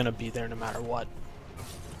always going to be there no matter what,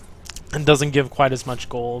 and doesn't give quite as much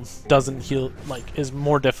gold, doesn't heal, like, is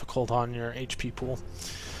more difficult on your HP pool.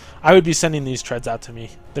 I would be sending these treads out to me.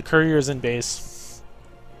 The courier is in base,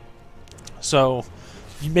 so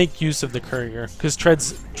you make use of the courier, because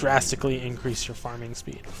treads drastically increase your farming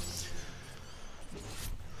speed.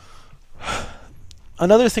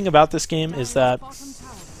 Another thing about this game is that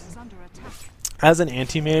as an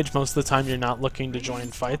anti-mage, most of the time you're not looking to join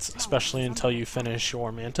fights, especially until you finish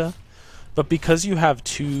your Manta. But because you have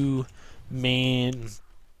 2 main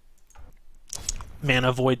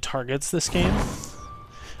mana void targets this game,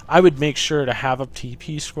 I would make sure to have a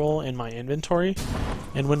TP scroll in my inventory.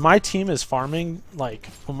 And when my team is farming, like,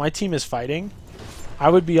 when my team is fighting, I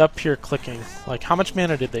would be up here clicking. Like, how much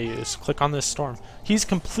mana did they use? Click on this Storm. He's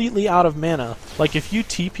completely out of mana. Like, if you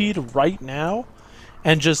TP'd right now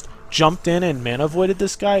and just jumped in and mana voided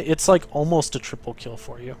this guy, it's like almost a triple kill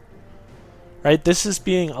for you. Right? This is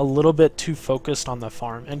being a little bit too focused on the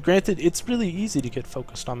farm. And granted, it's really easy to get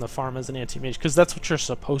focused on the farm as an anti-mage, because that's what you're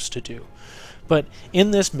supposed to do. But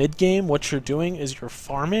in this mid-game, what you're doing is you're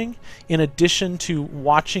farming, in addition to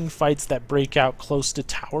watching fights that break out close to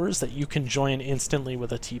towers that you can join instantly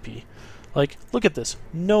with a TP. Like, look at this.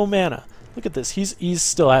 No mana. Look at this. He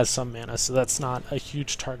still has some mana, so that's not a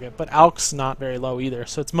huge target. But Alk's not very low either,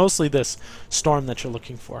 so it's mostly this Storm that you're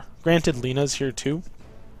looking for. Granted, Lina's here too.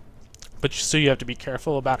 But so you have to be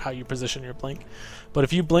careful about how you position your blink. But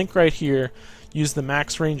if you blink right here, use the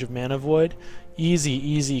max range of Mana Void,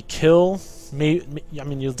 easy kill. I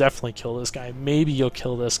mean, you'll definitely kill this guy. Maybe you'll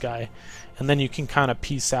kill this guy. And then you can kind of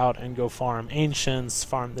peace out and go farm Ancients,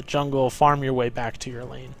 farm the jungle, farm your way back to your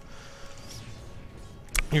lane.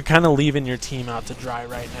 You're kind of leaving your team out to dry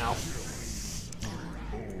right now.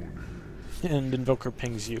 And Invoker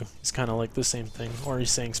pings you. It's kind of like the same thing. Or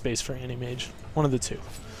he's saying space for Anti-Mage. One of the two.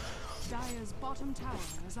 Dire's bottom tower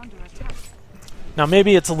is under attack. Now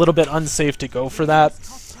maybe it's a little bit unsafe to go for that,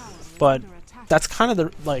 but that's kind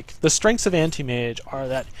of the strengths of Anti-Mage are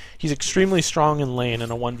that he's extremely strong in lane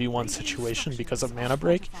in a 1v1 situation because of mana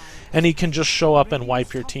break, and he can just show up and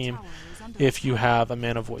wipe your team if you have a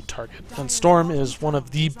mana void target. And Storm is one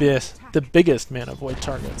of the biggest mana void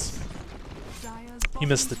targets. He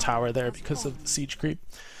missed the tower there because of the siege creep.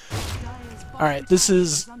 Alright, this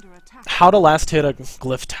is how to last hit a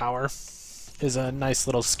glyph tower is a nice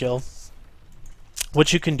little skill.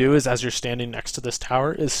 What you can do is, as you're standing next to this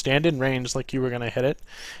tower, is stand in range like you were going to hit it,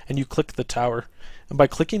 and you click the tower. And by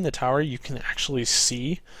clicking the tower, you can actually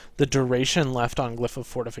see the duration left on Glyph of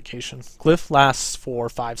Fortification. Glyph lasts for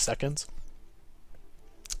 5 seconds.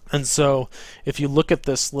 And so, if you look at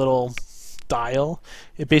this little dial,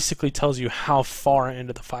 it basically tells you how far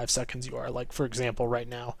into the 5 seconds you are. Like, for example, right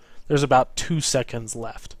now, there's about 2 seconds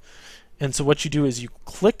left. And so what you do is you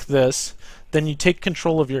click this, then you take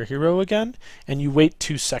control of your hero again, and you wait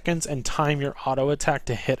 2 seconds and time your auto attack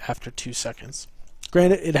to hit after 2 seconds.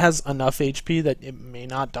 Granted, it has enough HP that it may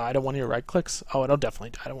not die to one of your right clicks. Oh, it'll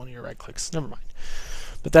definitely die to one of your right clicks. Never mind.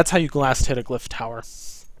 But that's how you last hit a glyph tower.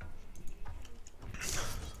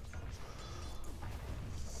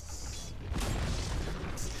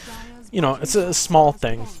 You know, it's a small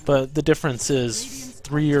thing, but the difference is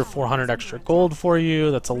 300 or 400 extra gold for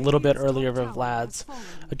you. That's a little bit earlier of Vlad's.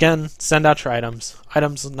 Again, send out your items.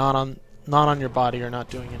 Items not on your body are not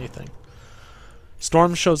doing anything.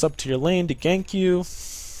 Storm shows up to your lane to gank you.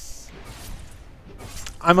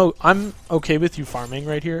 I'm okay with you farming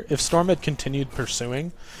right here. If Storm had continued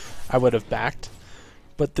pursuing, I would have backed.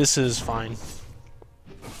 But this is fine.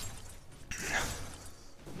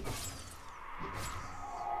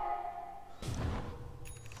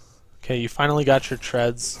 Okay, you finally got your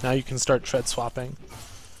treads. Now you can start tread swapping.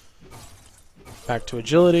 Back to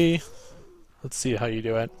agility. Let's see how you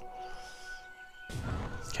do it.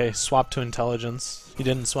 Okay, swap to intelligence. You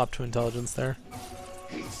didn't swap to intelligence there.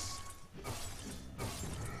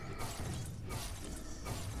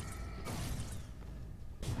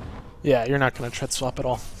 Yeah, you're not going to tread swap at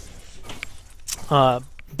all.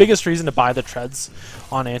 Biggest reason to buy the treads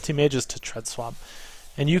on Anti-Mage is to tread swap.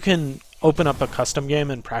 And you can open up a custom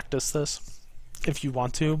game and practice this if you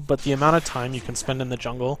want to, but the amount of time you can spend in the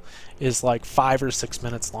jungle is like 5 or 6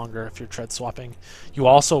 minutes longer if you're tread swapping. You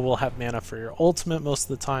also will have mana for your ultimate most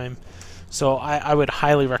of the time, so I would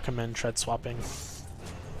highly recommend tread swapping.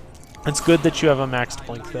 It's good that you have a maxed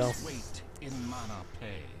blink though.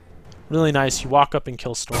 Really nice, you walk up and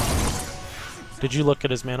kill Storm. Did you look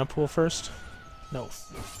at his mana pool first? No.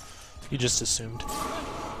 You just assumed.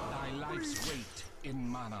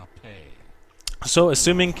 So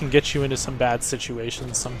assuming can get you into some bad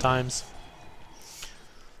situations sometimes.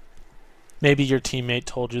 Maybe your teammate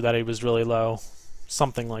told you that he was really low.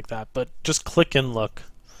 Something like that. But just click and look.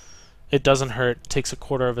 It doesn't hurt. It takes a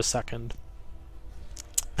quarter of a second.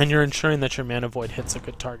 And you're ensuring that your mana void hits a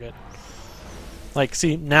good target. Like,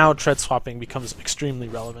 see, now tread swapping becomes extremely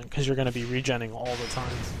relevant because you're going to be regenning all the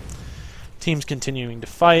time. Team's continuing to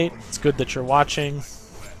fight. It's good that you're watching.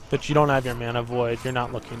 But you don't have your mana void. You're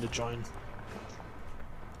not looking to join.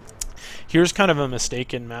 Here's kind of a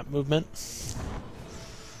mistake in map movement,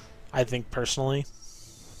 I think personally.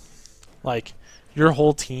 Like, your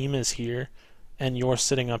whole team is here, and you're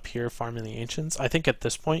sitting up here farming the Ancients. I think at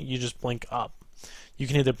this point, you just blink up. You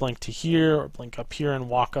can either blink to here, or blink up here and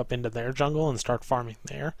walk up into their jungle and start farming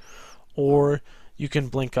there. Or you can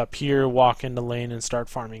blink up here, walk into lane, and start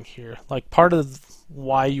farming here. Like, part of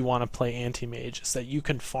why you want to play Anti-Mage is that you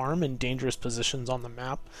can farm in dangerous positions on the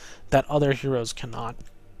map that other heroes cannot.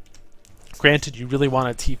 Granted, you really want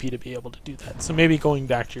a TP to be able to do that, so maybe going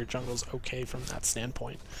back to your jungle is okay from that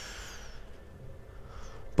standpoint.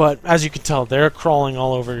 But as you can tell, they're crawling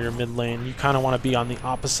all over your mid lane. You kind of want to be on the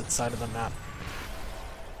opposite side of the map.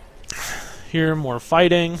 Here, more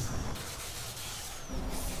fighting.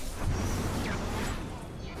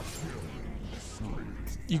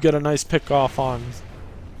 You get a nice pick off on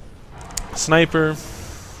Sniper.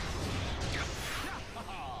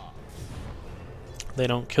 They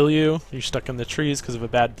don't kill you. You're stuck in the trees because of a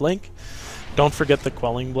bad blink. Don't forget the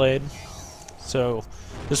Quelling Blade. So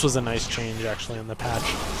this was a nice change actually in the patch.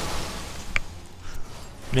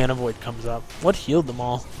 Mana Void comes up. What healed them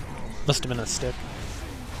all? Must have been a stick.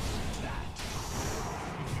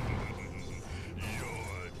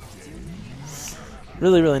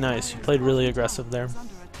 Really, really nice. You played really aggressive there.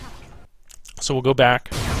 So we'll go back.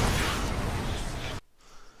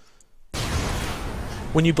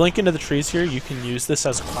 When you blink into the trees here, you can use this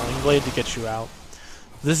as a Quelling Blade to get you out.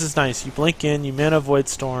 This is nice. You blink in, you Mana Void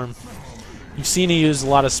Storm. You've seen he use a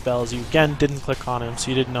lot of spells. You, again, didn't click on him,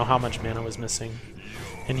 so you didn't know how much mana was missing.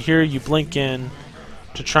 And here you blink in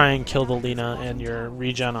to try and kill the Lina, and your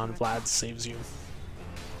regen on Vlad saves you.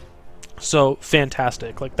 So,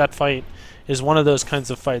 fantastic. Like, that fight is one of those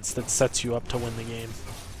kinds of fights that sets you up to win the game.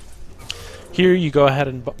 Here you go ahead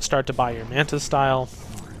and start to buy your Manta style.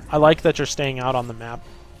 I like that you're staying out on the map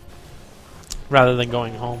rather than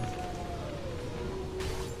going home.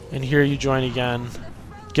 And here you join again,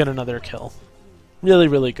 get another kill. Really,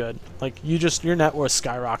 really good. Like, your net worth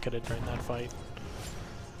skyrocketed during that fight.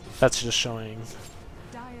 That's just showing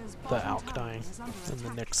the Alk dying and the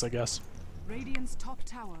Nyx, I guess.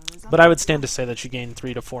 But I would stand to say that you gained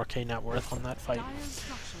 3 to 4k net worth on that fight.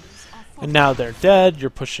 And now they're dead, you're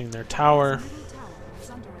pushing their tower.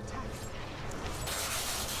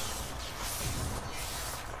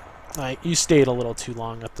 You stayed a little too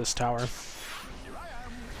long at this tower.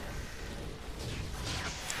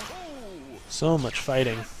 So much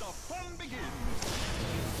fighting.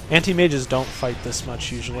 Anti-mages don't fight this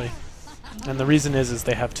much usually. And the reason is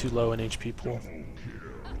they have too low an HP pool.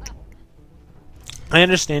 I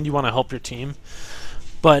understand you want to help your team,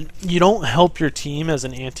 but you don't help your team as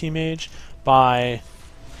an anti-mage by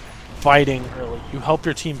fighting early. You help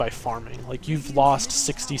your team by farming. Like, you've lost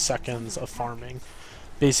 60 seconds of farming,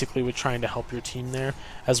 basically, with trying to help your team there,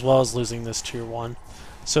 as well as losing this tier 1.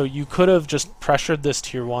 So you could have just pressured this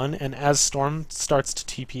tier 1, and as Storm starts to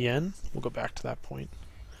TP in, we'll go back to that point.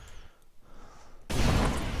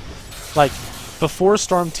 Like, before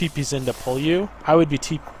Storm TPs in to pull you, I would be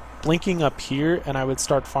blinking up here, and I would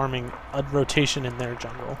start farming a rotation in their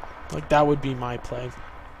jungle. Like, that would be my play.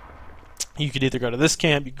 You could either go to this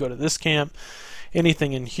camp, you could go to this camp,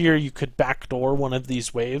 anything in here. You could backdoor one of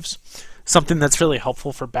these waves. Something that's really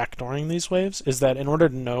helpful for backdooring these waves is that in order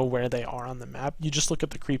to know where they are on the map, you just look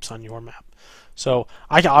at the creeps on your map. So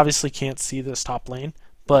I obviously can't see this top lane,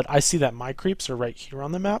 but I see that my creeps are right here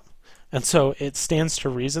on the map. And so it stands to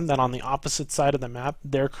reason that on the opposite side of the map,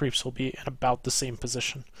 their creeps will be in about the same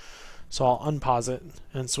position. So I'll unpause it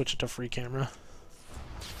and switch it to free camera.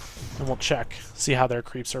 And we'll check, see how their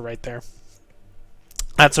creeps are right there.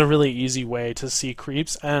 That's a really easy way to see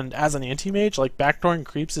creeps, and as an anti-mage, like, backdooring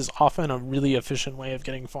creeps is often a really efficient way of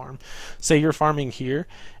getting farm. Say you're farming here,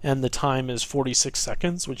 and the time is 46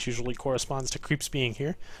 seconds, which usually corresponds to creeps being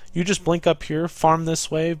here. You just blink up here, farm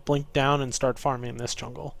this wave, blink down, and start farming this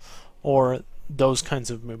jungle. Or those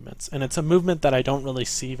kinds of movements. And it's a movement that I don't really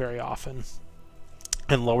see very often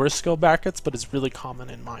in lower skill brackets, but it's really common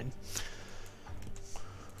in mine.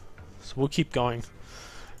 So we'll keep going.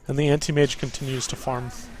 And the anti-mage continues to farm.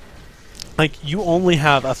 Like, you only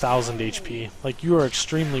have 1,000 HP. Like, you are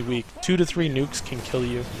extremely weak. 2 to 3 nukes can kill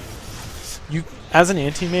you. As an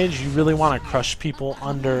anti-mage, you really want to crush people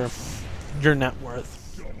under your net worth,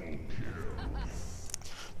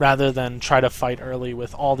 rather than try to fight early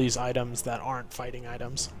with all these items that aren't fighting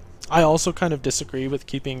items. I also kind of disagree with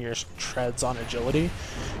keeping your treads on agility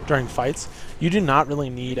during fights. You do not really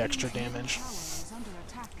need extra damage.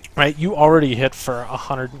 Right, you already hit for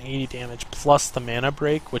 180 damage plus the mana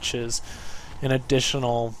break, which is an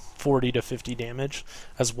additional 40 to 50 damage,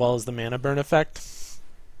 as well as the mana burn effect.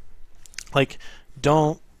 Like,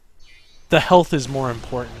 the health is more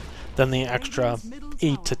important than the extra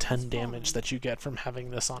 8 to 10 damage that you get from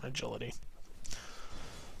having this on agility.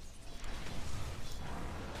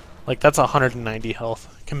 Like, that's 190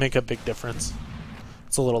 health. It can make a big difference.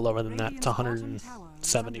 It's a little lower than that. It's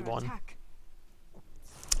 171.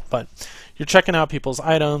 But you're checking out people's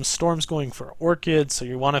items. Storm's going for Orchid, so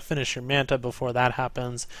you want to finish your Manta before that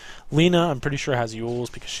happens. Lina, I'm pretty sure, has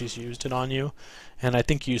Yules because she's used it on you. And I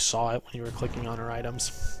think you saw it when you were clicking on her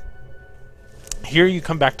items. Here you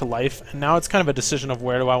come back to life, and now it's kind of a decision of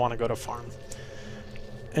where do I want to go to farm.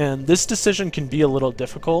 And this decision can be a little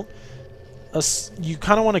difficult. You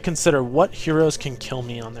kind of want to consider what heroes can kill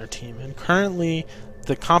me on their team. And currently,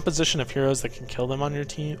 the composition of heroes that can kill them on your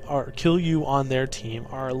team, or kill you on their team,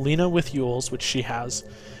 are Lina with Yules, which she has.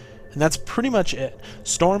 And that's pretty much it.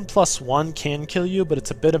 Storm +1 can kill you, but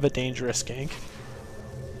it's a bit of a dangerous gank.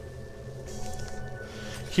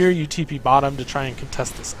 Here you TP bottom to try and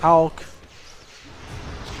contest this Alk,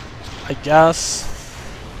 I guess.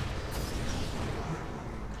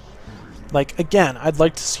 Like, again, I'd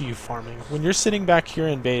like to see you farming. When you're sitting back here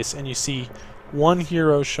in base and you see one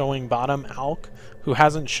hero showing bottom, Alk, who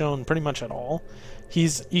hasn't shown pretty much at all,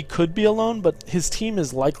 he could be alone, but his team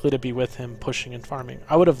is likely to be with him pushing and farming.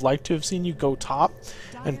 I would have liked to have seen you go top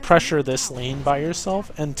and pressure this lane by yourself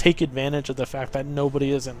and take advantage of the fact that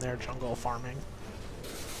nobody is in their jungle farming.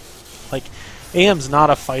 Like, AM's not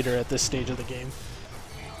a fighter at this stage of the game.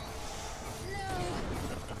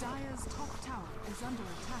 Dire's top tower is under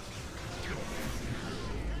attack.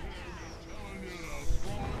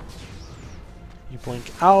 You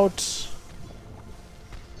blink out.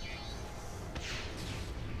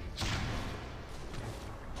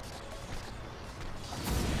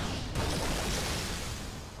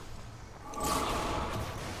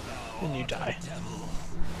 And you die.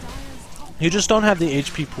 You just don't have the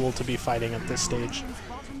HP pool to be fighting at this stage.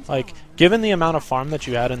 Like, given the amount of farm that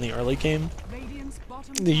you had in the early game,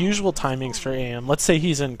 the usual timings for AM, let's say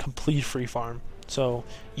he's in complete free farm, so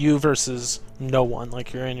you versus no one,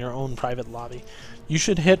 like you're in your own private lobby, you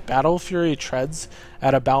should hit Battle Fury Treads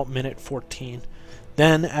at about minute 14.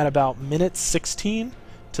 Then at about minute 16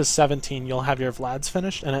 to 17 you'll have your Vlads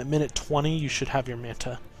finished, and at minute 20 you should have your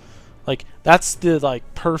Manta. Like, that's the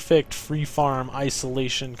perfect free farm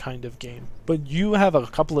isolation kind of game. But you have a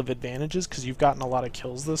couple of advantages because you've gotten a lot of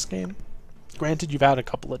kills this game. Granted, you've had a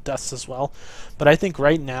couple of deaths as well, but I think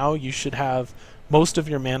right now you should have most of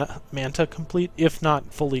your Manta complete, if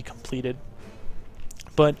not fully completed.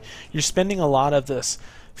 But you're spending a lot of this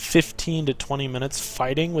 15 to 20 minutes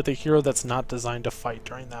fighting with a hero that's not designed to fight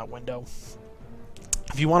during that window.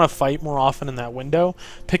 If you want to fight more often in that window,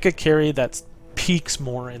 pick a carry that's peaks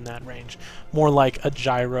more in that range, more like a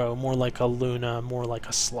Gyro, more like a Luna, more like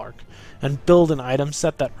a Slark, and build an item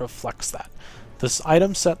set that reflects that. This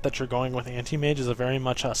item set that you're going with Anti-Mage is very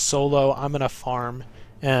much a solo, I'm gonna farm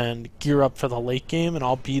and gear up for the late game and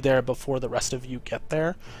I'll be there before the rest of you get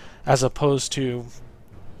there, as opposed to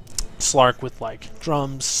Slark with like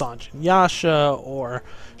drums, Sanj and Yasha, or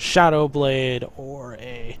Shadowblade, or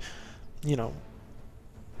a, you know,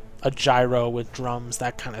 a Gyro with drums,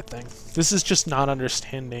 that kind of thing. This is just not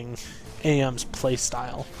understanding AM's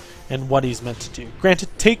playstyle and what he's meant to do. Granted,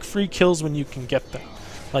 take free kills when you can get them.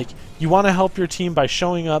 Like, you want to help your team by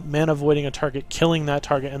showing up, man-avoiding a target, killing that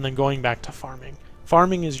target, and then going back to farming.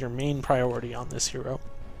 Farming is your main priority on this hero.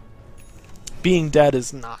 Being dead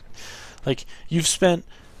is not. Like, you've spent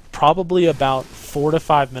probably about 4 to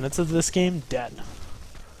 5 minutes of this game dead.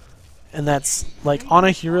 And that's, like, on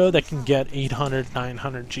a hero that can get 800,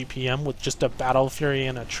 900 GPM with just a Battle Fury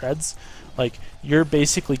and a Treads, like, you're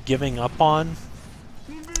basically giving up on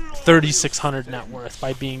 3,600 net worth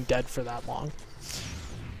by being dead for that long.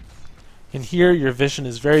 And here, your vision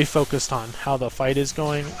is very focused on how the fight is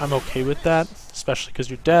going. I'm okay with that, especially because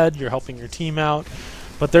you're dead, you're helping your team out,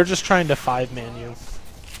 but they're just trying to 5-man you.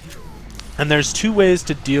 And there's two ways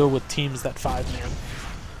to deal with teams that 5-man.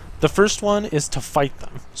 The first one is to fight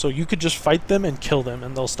them. So you could just fight them and kill them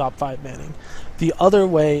and they'll stop 5-manning. The other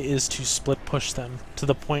way is to split push them to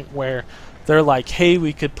the point where they're like, hey,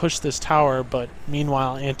 we could push this tower, but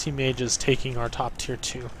meanwhile Anti-Mage is taking our top tier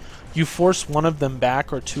 2. You force one of them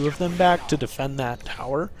back or two of them back to defend that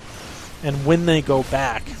tower, and when they go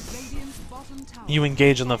back, you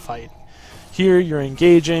engage in the fight. Here you're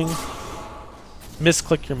engaging,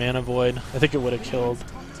 misclick your Mana Void. I think it would have killed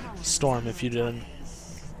Storm if you didn't.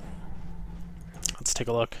 Let's take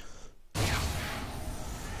a look.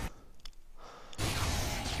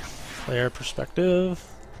 Player perspective.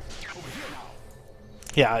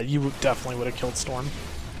 Yeah, you definitely would have killed Storm.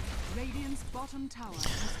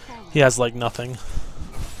 He has like nothing.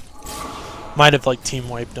 Might have like team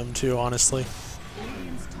wiped him too, honestly.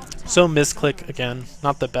 So misclick again,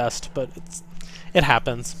 not the best, but it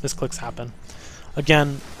happens. Misclicks happen.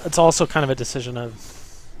 Again, it's also kind of a decision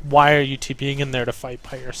of why are you TPing in there to fight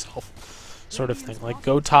by yourself, sort of thing. Like,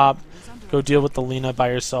 go top, go deal with the Lina by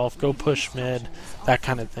yourself, go push mid, that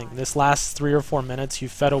kind of thing. This last 3 or 4 minutes, you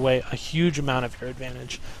fed away a huge amount of your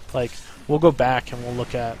advantage. Like, we'll go back and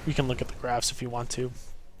we can look at the graphs if you want to.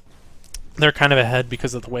 They're kind of ahead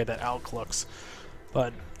because of the way that Alk looks.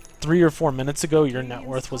 But 3 or 4 minutes ago, your net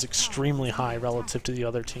worth was extremely high relative to the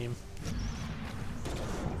other team.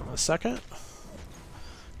 A second.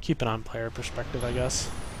 Keep it on player perspective, I guess.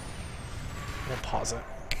 We'll pause it.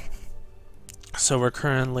 So we're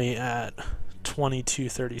currently at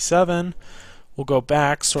 2237. We'll go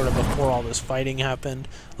back sort of before all this fighting happened.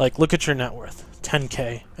 Like, look at your net worth,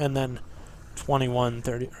 10K, and then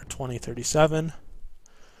 2130 or 2037.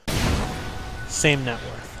 Same net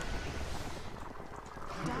worth.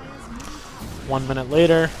 1 minute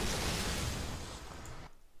later,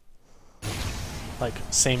 like,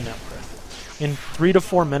 same net worth. In 3 to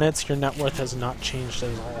 4 minutes, your net worth has not changed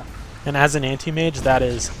at all. And as an anti-mage, that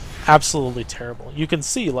is absolutely terrible. You can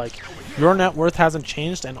see, like, your net worth hasn't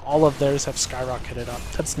changed and all of theirs have skyrocketed up.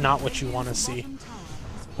 That's not what you want to see.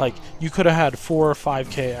 Like, you could have had 4 or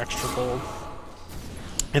 5k extra gold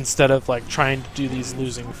instead of, like, trying to do these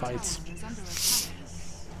losing fights.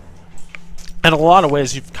 In a lot of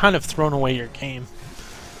ways, you've kind of thrown away your game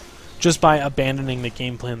just by abandoning the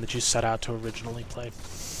game plan that you set out to originally play.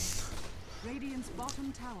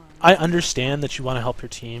 I understand that you want to help your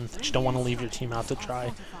team, that you don't want to leave your team out to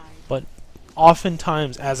dry, but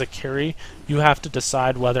oftentimes as a carry, you have to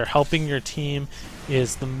decide whether helping your team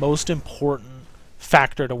is the most important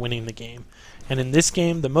factor to winning the game. And in this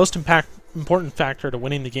game, the most important factor to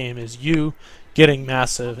winning the game is you getting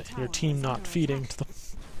massive and your team not feeding to the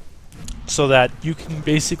so that you can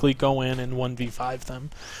basically go in and 1v5 them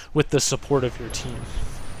with the support of your team.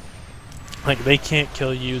 Like, they can't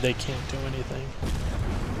kill you, they can't do anything.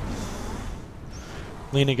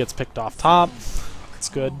 Lina gets picked off top. It's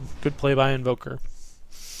good. Good play by Invoker.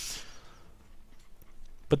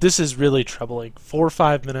 But this is really troubling. 4 or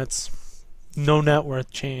 5 minutes, no net worth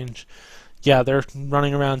change. Yeah, they're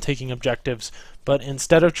running around taking objectives, but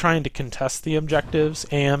instead of trying to contest the objectives,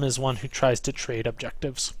 AM is one who tries to trade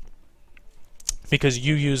objectives. Because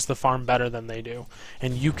you use the farm better than they do,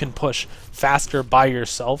 and you can push faster by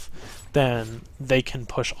yourself than they can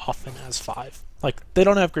push often as 5. Like, they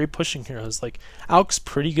don't have great pushing heroes. Like, Auk's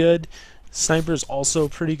pretty good, Sniper's also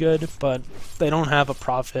pretty good, but they don't have a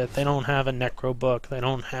Prophet, they don't have a Necro Book, they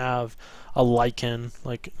don't have a Lycan,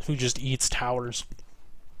 like, who just eats towers.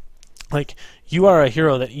 Like, you are a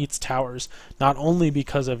hero that eats towers, not only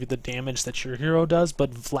because of the damage that your hero does,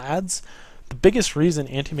 but Vlad's. The biggest reason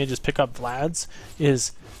anti-mages pick up Vlad's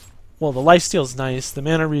is, well, the lifesteal's nice, the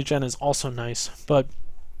mana regen is also nice, but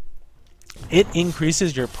it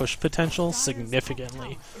increases your push potential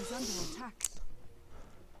significantly.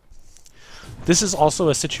 This is also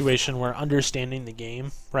a situation where understanding the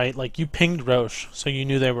game, right? Like, you pinged Roche, so you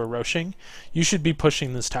knew they were Roshing. You should be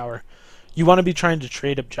pushing this tower. You want to be trying to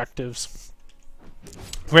trade objectives.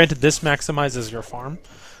 Granted, this maximizes your farm,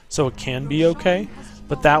 so it can be okay,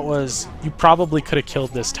 but that was, you probably could have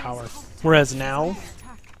killed this tower. Whereas now,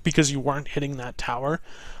 because you weren't hitting that tower,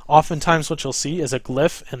 oftentimes what you'll see is a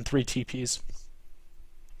glyph and 3 TPs.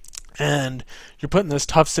 And you're put in this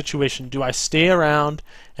tough situation. Do I stay around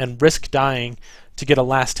and risk dying to get a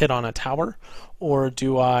last hit on a tower, or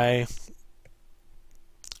do I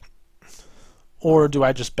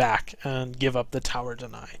just back and give up the tower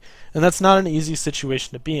deny? And that's not an easy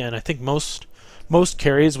situation to be in. I think most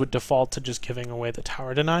carries would default to just giving away the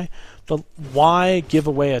tower deny, but why give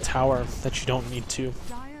away a tower that you don't need to?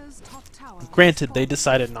 Granted, they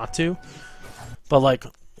decided not to, but, like,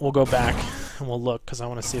 we'll go back and we'll look because I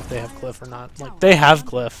want to see if they have glyph or not. Like, they have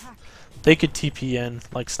glyph. They could TP in.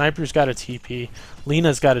 Like, Sniper's got a TP.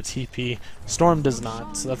 Lina's got a TP. Storm does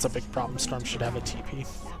not, so that's a big problem. Storm should have a TP.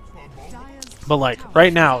 But, like,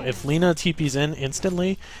 right now, if Lina TP's in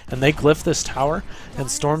instantly and they glyph this tower and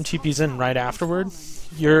Storm TP's in right afterward,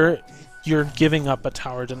 you're giving up a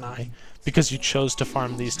tower deny because you chose to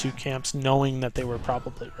farm these 2 camps knowing that they were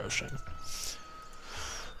probably Roshing.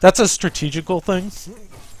 That's a strategical thing,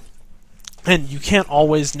 and you can't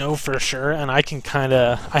always know for sure, and I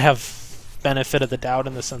have benefit of the doubt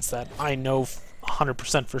in the sense that I know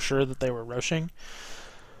 100% for sure that they were Roshing.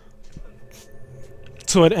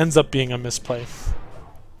 So it ends up being a misplay.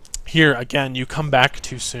 Here, again, you come back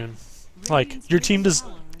too soon. Like, your team does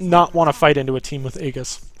not want to fight into a team with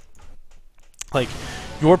Aegis. Like,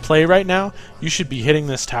 your play right now, you should be hitting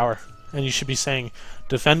this tower, and you should be saying,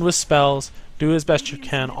 defend with spells, do as best you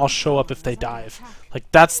can, I'll show up if they dive. Like,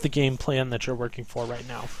 that's the game plan that you're working for right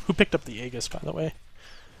now. Who picked up the Aegis, by the way?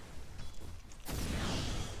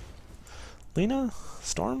 Lina?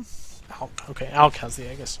 Storm? Alk. Okay, Alk has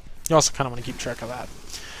the Aegis. You also kind of want to keep track of that.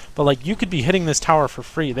 But, like, you could be hitting this tower for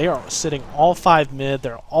free. They are sitting all 5 mid.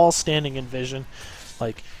 They're all standing in vision.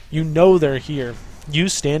 Like, you know they're here. You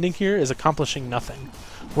standing here is accomplishing nothing.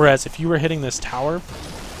 Whereas if you were hitting this tower,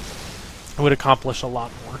 it would accomplish a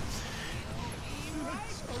lot more.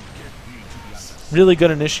 Really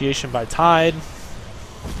good initiation by Tide.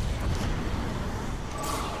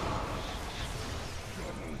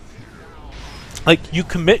 Like, you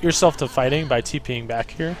commit yourself to fighting by TPing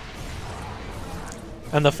back here.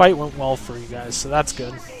 And the fight went well for you guys, so that's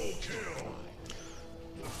good.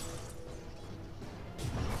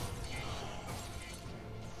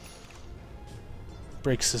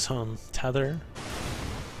 Breaks his home tether.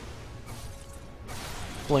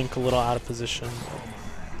 Blink a little out of position.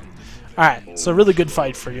 Alright, so really good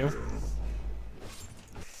fight for you.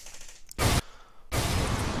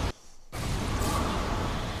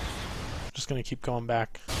 Just gonna keep going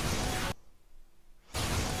back.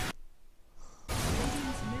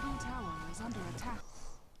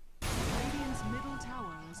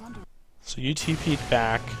 So you TP'd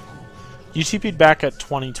back. You TP'd back at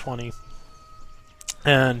 2020.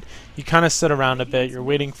 And you kind of sit around a bit. You're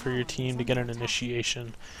waiting for your team to get an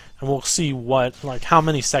initiation. And we'll see how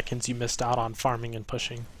many seconds you missed out on farming and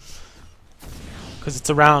pushing. Because it's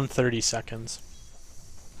around 30 seconds.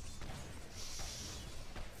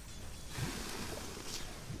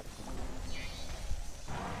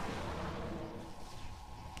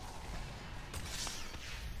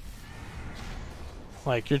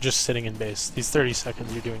 Like, you're just sitting in base. These 30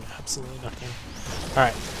 seconds, you're doing absolutely nothing.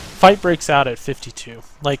 Alright. Fight breaks out at 52.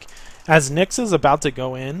 Like, as Nyx is about to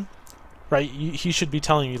go in, right, he should be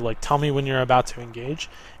telling you, like, tell me when you're about to engage.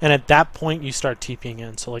 And at that point, you start TPing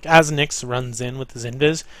in. So, like, as Nyx runs in with his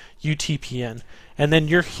invis, you TP in. And then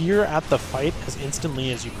you're here at the fight as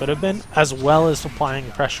instantly as you could have been, as well as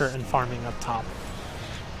applying pressure and farming up top.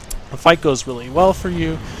 The fight goes really well for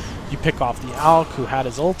you. You pick off the Alk, who had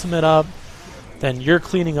his ultimate up. Then you're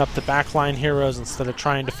cleaning up the backline heroes instead of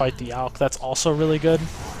trying to fight the Alk. That's also really good.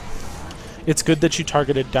 It's good that you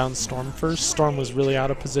targeted down Storm first. Storm was really out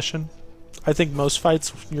of position. I think most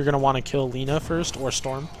fights you're going to want to kill Lina first or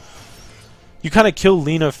Storm. You kind of kill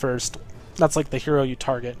Lina first. That's like the hero you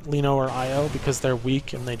target, Lina or Io, because they're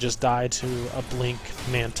weak and they just die to a Blink,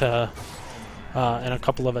 Manta, and a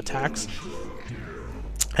couple of attacks.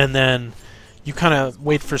 And then you kind of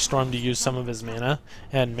wait for Storm to use some of his mana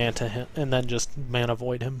and Manta him, and then just mana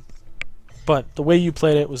void him. But the way you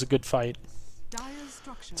played it was a good fight.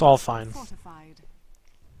 It's all fine.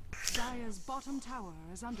 Dire's bottom tower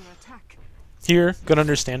is under attack. Here, good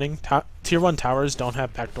understanding. Tier 1 towers don't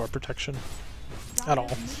have backdoor protection at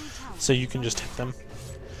all, so you can just hit them.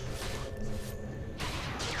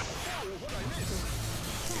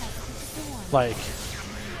 Like,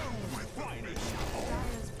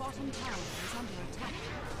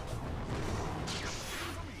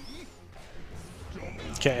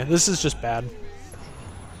 okay, this is just bad.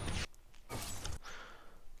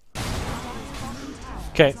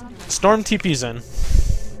 Okay, Storm TP's in.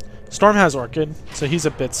 Storm has Orchid, so he's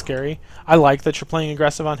a bit scary. I like that you're playing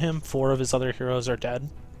aggressive on him. 4 of his other heroes are dead.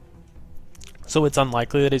 So it's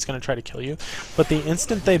unlikely that he's going to try to kill you. But the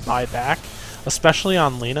instant they buy back, especially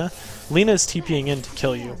on Lina, Lina's TPing in to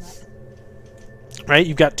kill you. Right?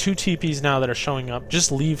 You've got 2 TPs now that are showing up.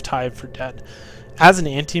 Just leave Tide for dead. As an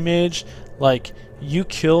Anti-Mage, like, you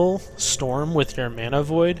kill Storm with your mana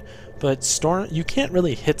void, but Storm, you can't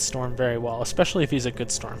really hit Storm very well, especially if he's a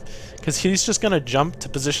good Storm, because he's just going to jump to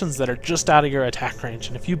positions that are just out of your attack range,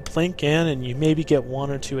 and if you blink in and you maybe get 1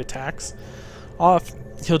 or 2 attacks off,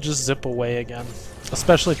 he'll just zip away again,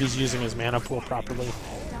 especially if he's using his mana pool properly.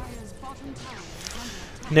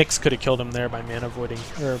 Nyx could have killed him there by mana voiding,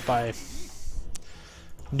 or by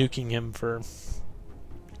nuking him for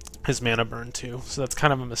his mana burn too, so that's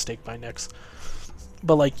kind of a mistake by Nyx.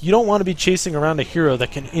 But like, you don't want to be chasing around a hero that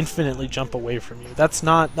can infinitely jump away from you. That's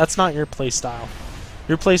not your playstyle.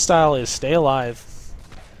 Your playstyle is stay alive,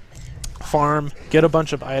 farm, get a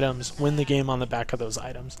bunch of items, win the game on the back of those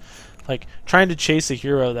items. Like, trying to chase a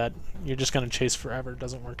hero that you're just going to chase forever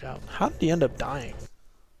doesn't work out. How did he end up dying?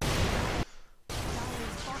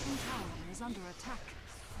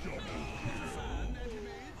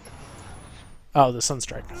 Oh, the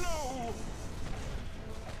Sunstrike.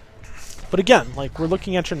 But again, like, we're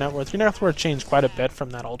looking at your net worth. Your net worth changed quite a bit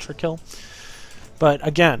from that ultra kill. But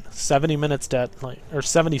again, 70 minutes dead, like, or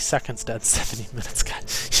 70 seconds dead. 70 minutes, God,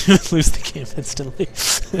 you would lose the game instantly.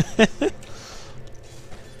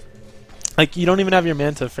 Like, you don't even have your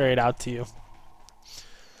Manta ferried out to you.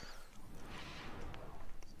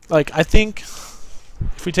 Like, I think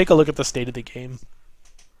if we take a look at the state of the game,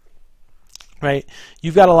 right,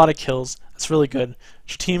 you've got a lot of kills. That's really good.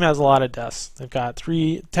 Your team has a lot of deaths. They've got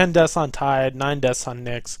 10 deaths on Tide, 9 deaths on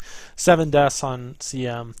Nyx, 7 deaths on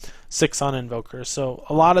CM, 6 on Invoker. So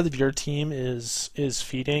a lot of your team is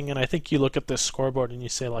feeding, and I think you look at this scoreboard and you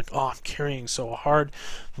say like, oh, I'm carrying so hard,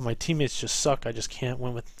 but my teammates just suck. I just can't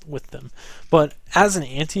win with them. But as an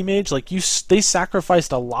anti-mage, like they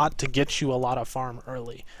sacrificed a lot to get you a lot of farm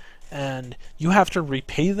early. And you have to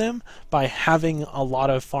repay them by having a lot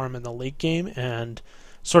of farm in the late game and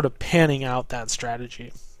sort of panning out that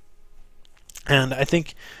strategy. And I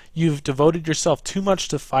think you've devoted yourself too much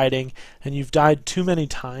to fighting, and you've died too many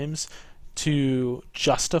times to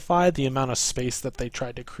justify the amount of space that they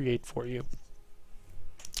tried to create for you.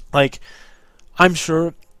 Like, I'm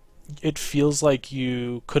sure it feels like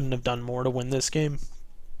you couldn't have done more to win this game,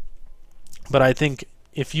 but I think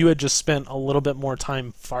if you had just spent a little bit more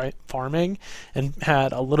time farming and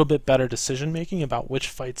had a little bit better decision making about which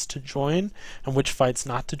fights to join and which fights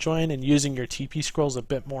not to join, and using your TP scrolls a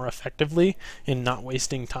bit more effectively in not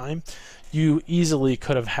wasting time, you easily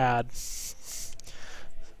could have had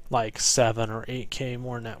like 7 or 8k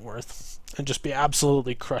more net worth and just be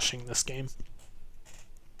absolutely crushing this game.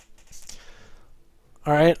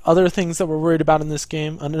 Alright, other things that we're worried about in this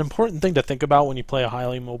game. An important thing to think about when you play a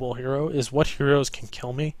highly mobile hero is what heroes can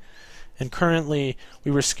kill me. And currently, we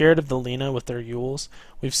were scared of the Lina with their Yules.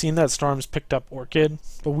 We've seen that Storm's picked up Orchid,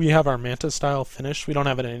 but we have our Manta style finished. We don't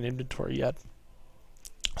have it in inventory yet.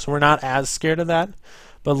 So we're not as scared of that.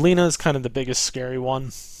 But Lina is kind of the biggest scary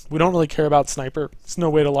one. We don't really care about Sniper. It's no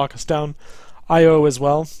way to lock us down. IO as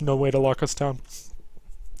well, no way to lock us down.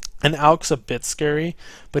 And Alk's a bit scary,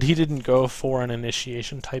 but he didn't go for an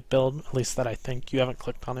initiation type build, at least that I think. You haven't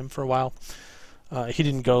clicked on him for a while. He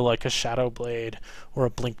didn't go like a Shadow Blade or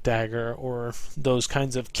a Blink Dagger or those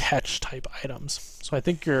kinds of catch type items. So I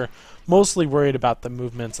think you're mostly worried about the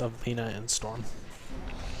movements of Lina and Storm.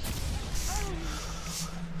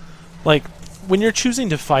 Like, when you're choosing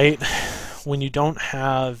to fight, when you don't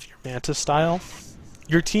have your Manta style,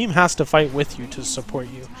 your team has to fight with you to support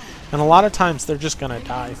you. And a lot of times they're just gonna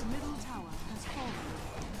die.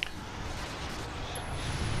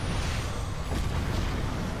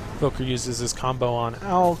 Invoker uses his combo on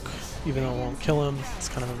Alk, even though it won't kill him. It's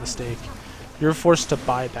kind of a mistake. You're forced to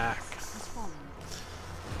buy back.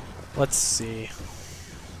 Let's see.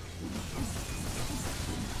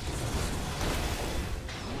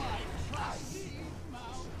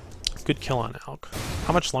 Good kill on Alk.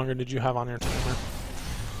 How much longer did you have on your timer?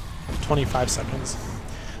 25 seconds.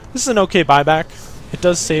 This is an okay buyback. It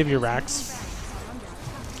does save your racks.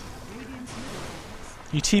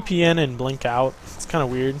 You TP in and blink out. It's kind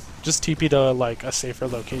of weird. Just TP to like a safer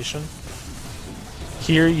location.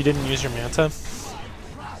 Here you didn't use your Manta.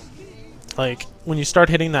 Like when you start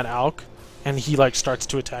hitting that Alk and he like starts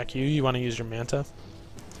to attack you, you want to use your Manta.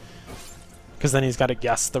 Because then he's got to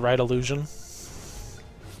guess the right illusion.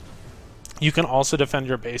 You can also defend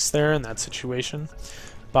your base there in that situation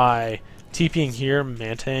by TPing here,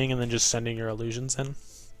 Mantaing, and then just sending your illusions in.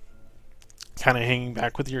 Kind of hanging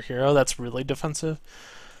back with your hero. That's really defensive.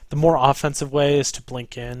 The more offensive way is to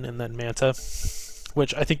blink in and then Manta,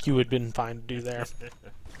 which I think you would have been fine to do there.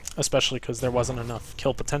 Especially because there wasn't enough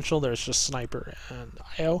kill potential. There's just Sniper and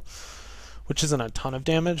IO, which isn't a ton of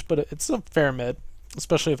damage, but it's a fair mid,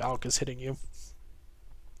 especially if Alk is hitting you.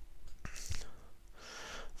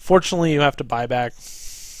 Fortunately, you have to buy back.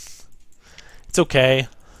 It's okay.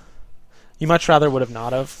 You much rather would have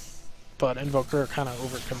not have, but Invoker kind of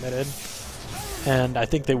overcommitted, and I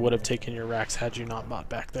think they would have taken your racks had you not bought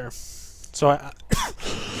back there. So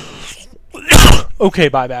okay,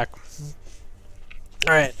 buyback.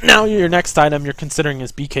 Alright, now your next item you're considering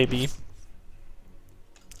is BKB.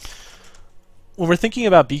 When we're thinking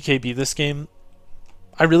about BKB this game,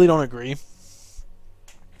 I really don't agree.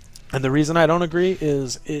 And the reason I don't agree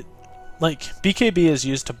is BKB is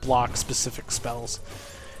used to block specific spells.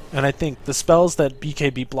 And I think the spells that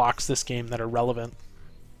BKB blocks this game that are relevant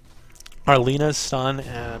are Lina's stun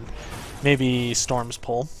and maybe Storm's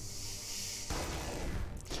pull.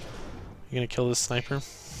 You gonna kill this sniper?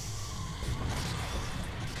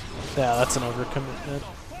 Yeah, that's an overcommitment.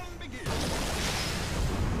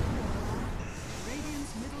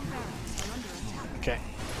 Okay.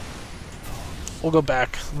 We'll go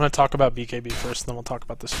back. I'm gonna talk about BKB first, then we'll talk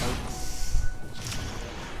about this fight.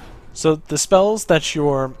 So the spells that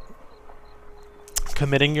you're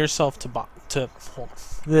committing yourself to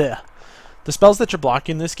the spells that you're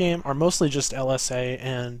blocking this game are mostly just LSA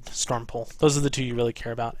and Storm Pull. Those are the two you really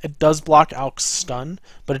care about. It does block Alk's stun,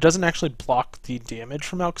 but it doesn't actually block the damage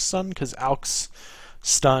from Alk's stun because Alk's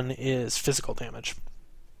stun is physical damage.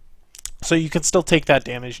 So you can still take that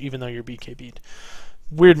damage even though you're BKB'd.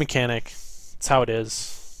 Weird mechanic. It's how it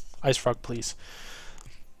is. Ice Frog, please.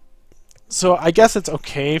 So I guess it's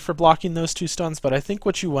okay for blocking those 2 stuns, but I think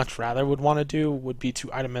what you much rather would want to do would be to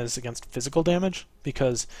itemize against physical damage,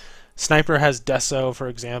 because Sniper has Deso, for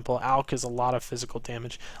example. Alk is a lot of physical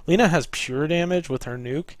damage. Lina has pure damage with her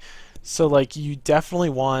nuke, so like you definitely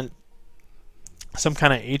want some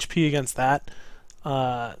kind of HP against that.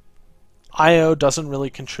 IO doesn't really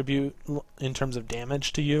contribute in terms of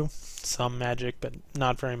damage to you. Some magic, but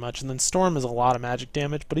not very much. And then Storm is a lot of magic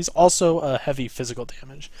damage, but he's also a heavy physical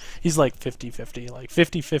damage. He's like 50-50, like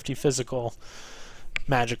 50-50 physical,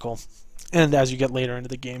 magical. And as you get later into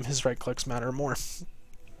the game, his right clicks matter more.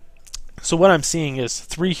 So what I'm seeing is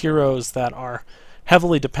 3 heroes that are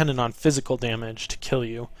heavily dependent on physical damage to kill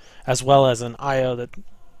you, as well as an IO that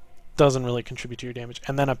doesn't really contribute to your damage,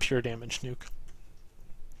 and then a pure damage nuke.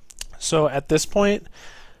 So at this point,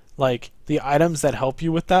 like, the items that help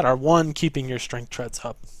you with that are, 1, keeping your strength treads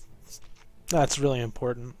up. That's really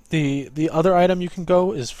important. The other item you can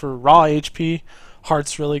go is for raw HP.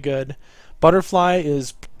 Heart's really good. Butterfly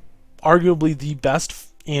is arguably the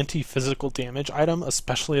best anti-physical damage item,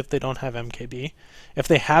 especially if they don't have MKB. If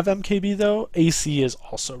they have MKB though, AC is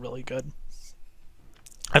also really good.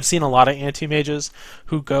 I've seen a lot of anti-mages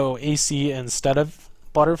who go AC instead of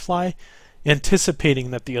Butterfly,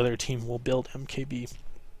 anticipating that the other team will build MKB.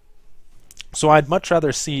 So I'd much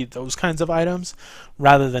rather see those kinds of items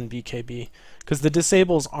rather than BKB, because the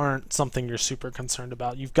disables aren't something you're super concerned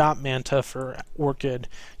about. You've got Manta for Orchid.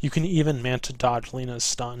 You can even Manta dodge Lina's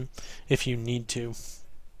stun if you need to.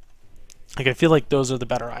 Like, I feel like those are the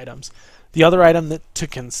better items. The other item to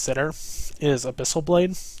consider is Abyssal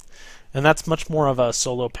Blade, and that's much more of a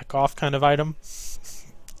solo pick-off kind of item.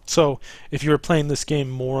 So if you were playing this game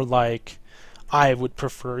more like I would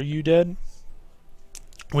prefer you did,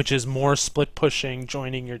 which is more split pushing,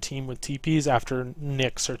 joining your team with TPs after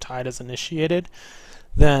Nyx or Tide is initiated,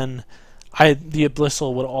 then the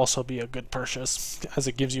Abyssal would also be a good purchase, as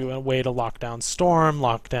it gives you a way to lock down Storm,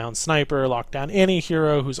 lock down Sniper, lock down any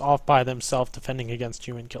hero who's off by themselves defending against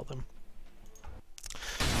you and kill them.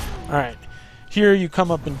 Alright, here you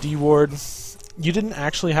come up in D-Ward. You didn't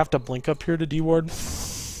actually have to blink up here to D-Ward.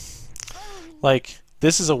 Like,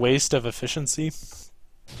 this is a waste of efficiency.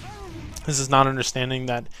 This is not understanding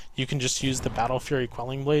that you can just use the Battle Fury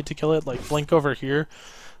Quelling Blade to kill it. Like, blink over here,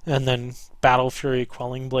 and then Battle Fury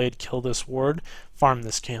Quelling Blade, kill this ward, farm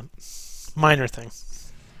this camp. Minor thing.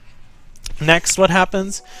 Next, what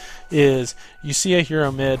happens is you see a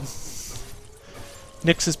hero mid.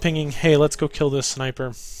 Nyx is pinging, hey, let's go kill this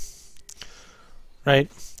sniper.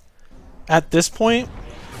 Right? At this point,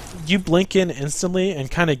 you blink in instantly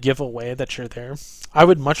and kind of give away that you're there. I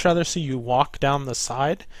would much rather see you walk down the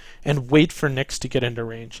side and wait for Nyx to get into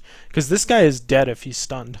range, because this guy is dead if he's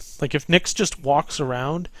stunned. Like, if Nyx just walks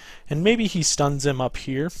around and maybe he stuns him up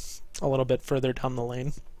here a little bit further down the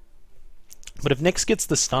lane, but if Nyx gets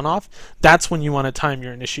the stun off, that's when you want to time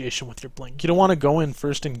your initiation with your blink. You don't want to go in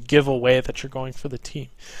first and give away that you're going for the team,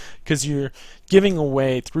 because you're giving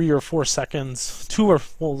away 3 or 4 seconds,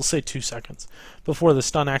 we'll say 2 seconds, before the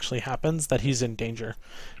stun actually happens, that he's in danger.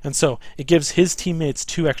 And so it gives his teammates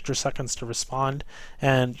 2 extra seconds to respond,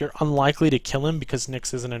 and you're unlikely to kill him because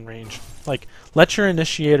Nyx isn't in range. Like, let your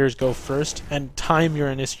initiators go first and time your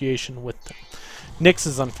initiation with them. Nyx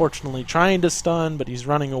is unfortunately trying to stun, but he's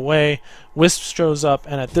running away. Wisp shows up,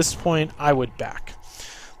 and at this point, I would back.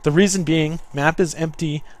 The reason being, map is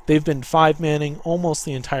empty. They've been 5-manning almost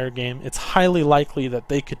the entire game. It's highly likely that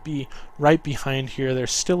they could be right behind here.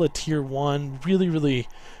 There's still a tier 1, really, really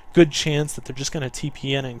good chance that they're just going to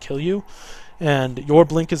TP in and kill you. And your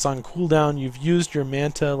blink is on cooldown. You've used your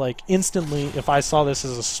Manta. Like, instantly, if I saw this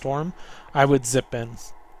as a storm, I would zip in.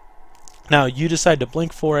 Now, you decide to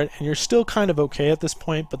blink for it, and you're still kind of okay at this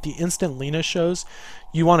point, but the instant Lina shows,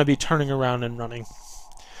 you want to be turning around and running.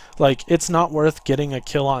 Like, it's not worth getting a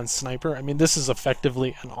kill on Sniper. I mean, this is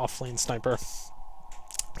effectively an offlane Sniper.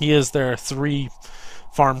 He is their 3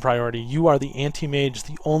 farm priority. You are the anti-mage,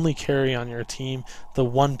 the only carry on your team, the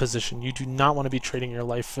 1 position. You do not want to be trading your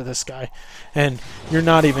life for this guy, and you're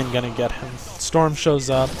not even going to get him. Storm shows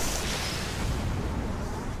up.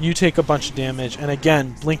 You take a bunch of damage, and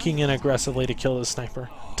again, blinking in aggressively to kill the sniper.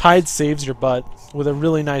 Tide saves your butt with a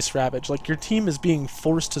really nice Ravage. Like, your team is being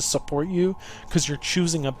forced to support you because you're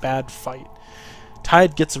choosing a bad fight.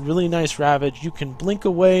 Tide gets a really nice Ravage. You can blink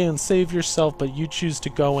away and save yourself, but you choose to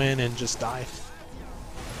go in and just die.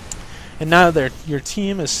 And now your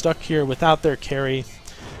team is stuck here without their carry.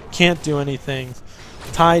 Can't do anything.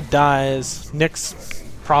 Tide dies. Nyx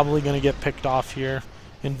probably going to get picked off here.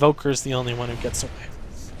 Invoker's the only one who gets away.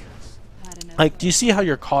 Like, do you see how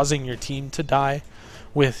you're causing your team to die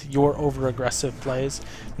with your over-aggressive plays.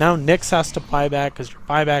 Now Nyx has to buy back because your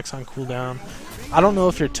buyback's on cooldown. I don't know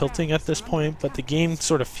if you're tilting at this point, but the game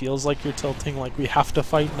sort of feels like you're tilting, like we have to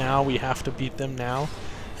fight now, we have to beat them now.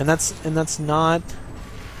 And that's not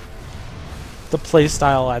the play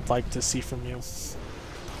style I'd like to see from you.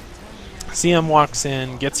 CM walks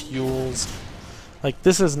in, gets Yules. Like,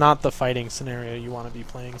 this is not the fighting scenario you want to be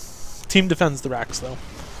playing. Team defends the racks, though.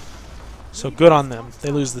 So good on them.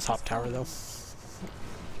 They lose the top tower, though.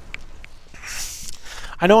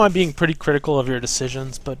 I know I'm being pretty critical of your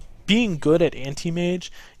decisions, but being good at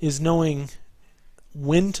Anti-Mage is knowing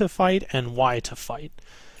when to fight and why to fight.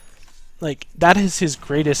 Like, that is his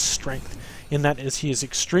greatest strength, in that is he is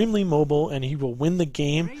extremely mobile and he will win the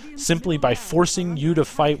game simply by forcing you to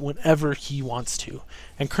fight whenever he wants to.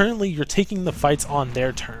 And currently you're taking the fights on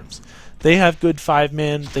their terms. They have good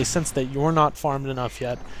 5-man, they sense that you're not farmed enough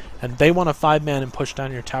yet, and they want a 5-man and push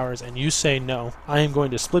down your towers, and you say no, I am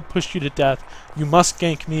going to split push you to death, you must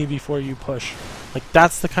gank me before you push. Like,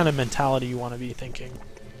 that's the kind of mentality you want to be thinking.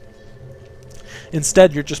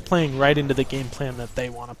 Instead, you're just playing right into the game plan that they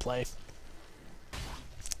want to play.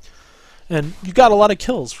 And you got a lot of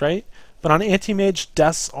kills, right? But on Anti-Mage,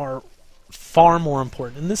 deaths are far more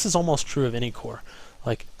important, and this is almost true of any core.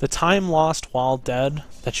 Like, the time lost while dead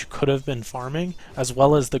that you could have been farming, as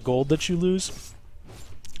well as the gold that you lose,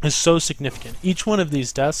 is so significant. Each one of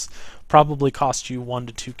these deaths probably cost you 1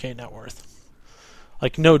 to 2k net worth.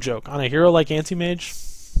 Like, no joke. On a hero like Anti-Mage,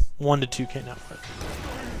 1 to 2k net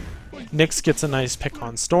worth. Nyx gets a nice pick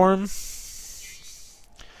on Storm.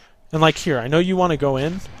 And like here, I know you want to go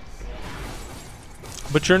in,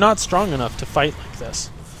 but you're not strong enough to fight like this.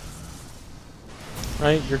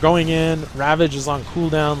 Right? You're going in, Ravage is on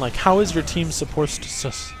cooldown. Like, how is your team supposed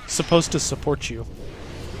to support you?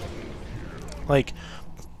 Like,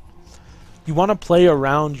 you want to play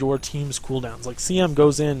around your team's cooldowns. Like, CM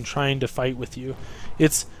goes in trying to fight with you.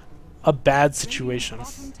 It's a bad situation.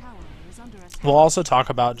 We'll also talk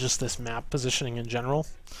about just this map positioning in general.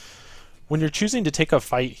 When you're choosing to take a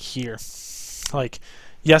fight here, like,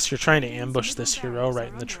 yes, you're trying to ambush this hero right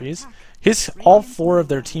in the trees. All 4 of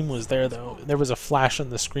their team was there, though. There was a flash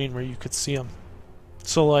on the screen where you could see them.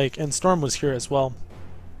 So, like, and Storm was here as well.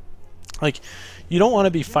 Like, you don't want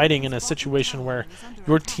to be fighting in a situation where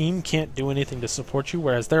your team can't do anything to support you,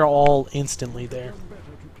 whereas they're all instantly there.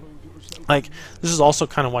 Like, this is also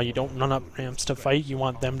kind of why you don't run up ramps to fight. You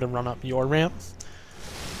want them to run up your ramp.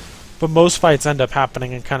 But most fights end up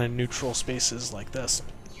happening in kind of neutral spaces like this.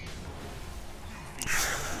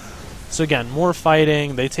 So again, more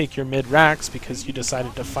fighting. They take your mid racks because you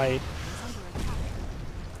decided to fight.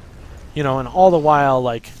 You know, and all the while,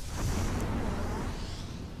 like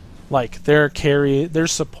their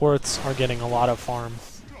supports are getting a lot of farm,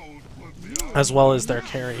 as well as their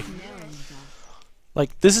carry.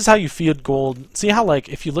 Like, this is how you feed gold. See how, like,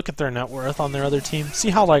 if you look at their net worth on their other team,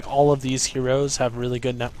 see how, like, all of these heroes have really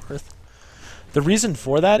good net worth? The reason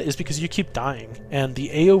for that is because you keep dying, and the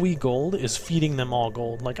AoE gold is feeding them all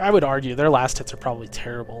gold. Like, I would argue their last hits are probably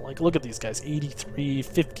terrible. Like, look at these guys, 83,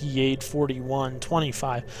 58, 41,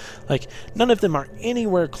 25. Like, none of them are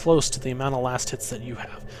anywhere close to the amount of last hits that you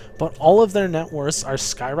have. But all of their net worths are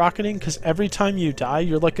skyrocketing because every time you die,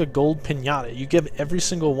 you're like a gold piñata. You give every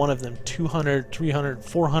single one of them 200, 300,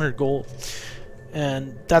 400 gold.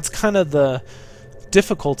 And that's kind of the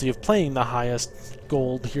difficulty of playing the highest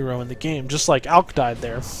gold hero in the game. Just like Alk died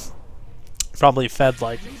there. Probably fed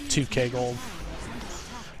like 2k gold.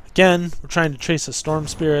 Again, we're trying to chase a Storm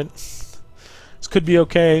Spirit. This could be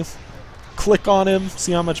okay. Click on him,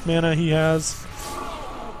 see how much mana he has,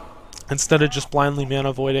 instead of just blindly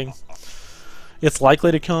mana voiding. It's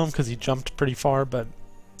likely to kill him because he jumped pretty far, but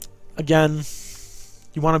again,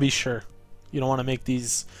 you want to be sure. You don't want to make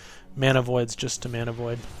these mana voids just to mana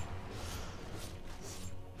void.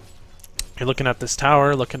 You're looking at this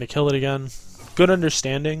tower, looking to kill it again. Good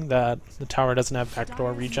understanding that the tower doesn't have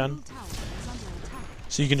backdoor regen,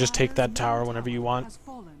 so you can just take that tower whenever you want.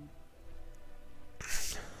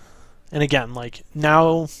 And again, like,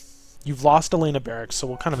 now you've lost a lane of barracks, so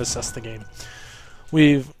we'll kind of assess the game.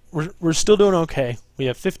 We're still doing okay. We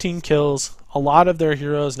have 15 kills. A lot of their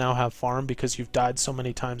heroes now have farm because you've died so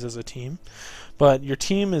many times as a team. But your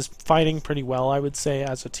team is fighting pretty well, I would say,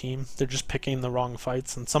 as a team. They're just picking the wrong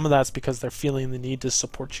fights, and some of that's because they're feeling the need to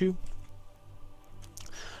support you.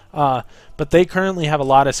 But they currently have a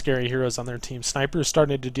lot of scary heroes on their team. Sniper is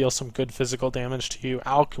starting to deal some good physical damage to you.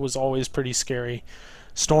 Alk was always pretty scary.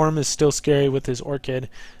 Storm is still scary with his Orchid.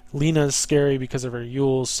 Lena's scary because of her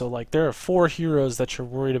Yules. So, like, there are 4 heroes that you're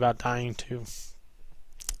worried about dying to.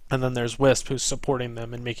 And then there's Wisp, who's supporting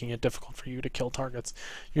them and making it difficult for you to kill targets.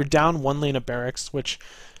 You're down one lane of barracks, which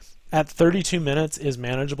at 32 minutes is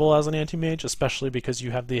manageable as an anti-mage, especially because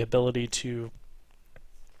you have the ability to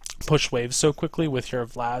push waves so quickly with your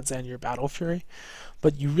Vlads and your Battle Fury.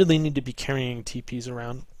 But you really need to be carrying TPs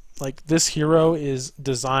around. Like, this hero is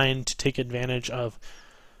designed to take advantage of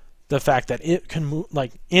the fact that it can move,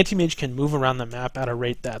 like, anti-mage can move around the map at a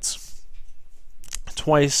rate that's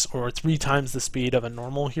twice or 3 times the speed of a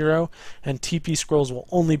normal hero, and TP scrolls will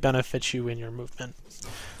only benefit you in your movement.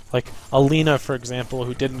 Like Alina, for example,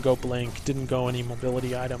 who didn't go Blink, didn't go any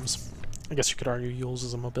mobility items. I guess you could argue Yule's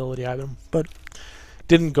is a mobility item, but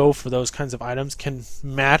didn't go for those kinds of items, can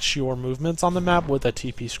match your movements on the map with a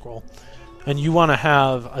TP scroll. And you want to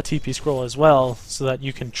have a TP scroll as well, so that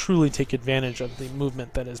you can truly take advantage of the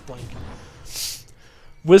movement that is Blink.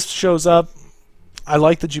 Wisp shows up. I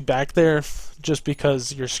like that you back there just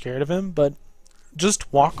because you're scared of him, but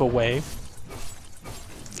just walk away.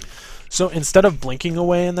 So instead of blinking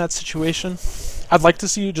away in that situation, I'd like to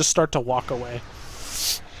see you just start to walk away.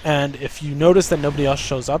 And if you notice that nobody else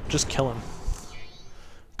shows up, just kill him.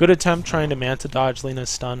 Good attempt trying to Manta dodge Lina's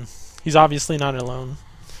stun. He's obviously not alone.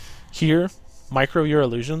 Here, micro your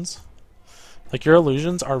illusions. Like, your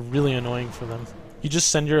illusions are really annoying for them. You just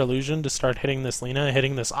send your illusion to start hitting this Lina,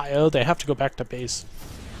 hitting this IO, they have to go back to base.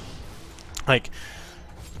 Like,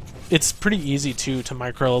 it's pretty easy too to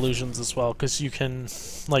micro illusions as well, because you can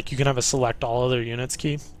have a select all other units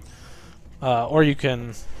key, or you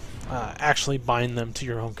can actually bind them to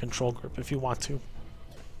your own control group if you want to.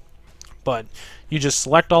 But you just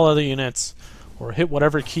select all other units, or hit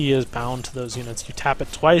whatever key is bound to those units. You tap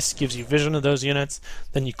it twice, gives you vision of those units,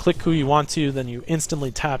 then you click who you want to, then you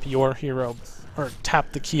instantly tap your hero, or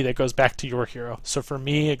tap the key that goes back to your hero. So for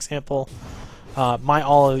me, example, my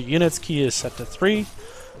all other units key is set to 3,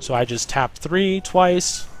 so I just tap 3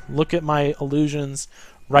 twice, look at my illusions,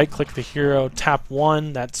 right click the hero, tap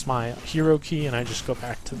 1, that's my hero key, and I just go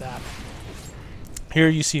back to that. Here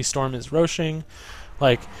you see Storm is roshing.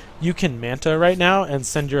 Like, you can Manta right now and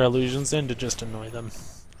send your illusions in to just annoy them.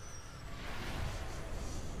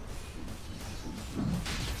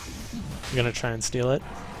 You're gonna try and steal it?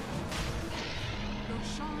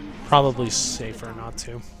 Probably safer not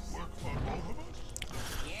to.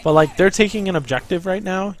 But like, they're taking an objective right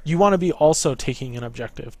now. You want to be also taking an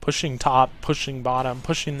objective. Pushing top, pushing bottom,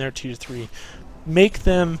 pushing their tier 3. Make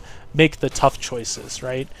them make the tough choices,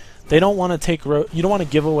 right? They don't want to take you don't want to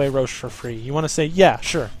give away Roche for free. You want to say, yeah,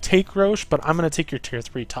 sure, take Roche, but I'm going to take your tier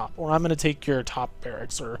 3 top, or I'm going to take your top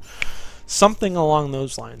barracks, or something along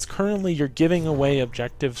those lines. Currently, you're giving away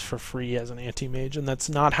objectives for free as an anti-mage, and that's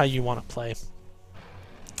not how you want to play.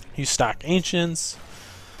 You stack Ancients.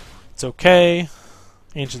 It's okay.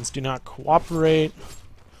 Ancients do not cooperate,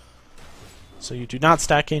 so you do not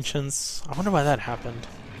stack Ancients. I wonder why that happened.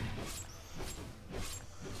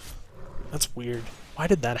 That's weird. Why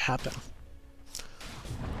did that happen?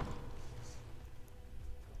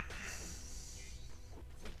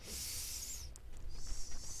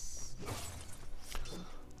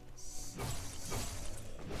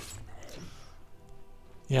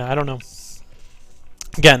 Yeah, I don't know.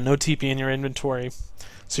 Again, no TP in your inventory.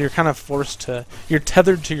 So you're kind of forced to... You're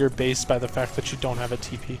tethered to your base by the fact that you don't have a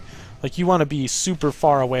TP. Like, you want to be super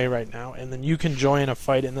far away right now, and then you can join a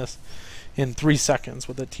fight in this in 3 seconds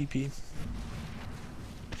with a TP.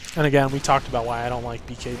 And again, we talked about why I don't like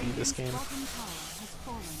BKB this game.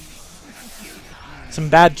 Some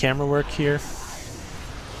bad camera work here.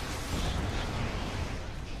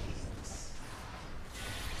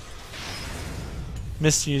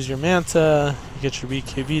 Misuse your Manta, you get your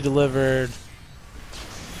BKB delivered.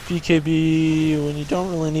 BKB when you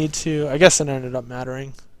don't really need to. I guess it ended up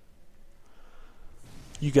mattering.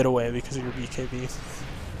 You get away because of your BKB.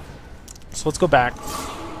 So let's go back.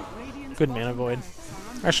 Good mana void.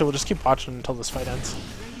 Actually, we'll just keep watching until this fight ends.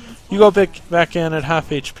 You go back in at half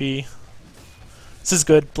HP. This is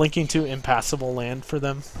good. Blinking to impassable land for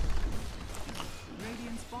them.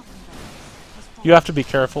 You have to be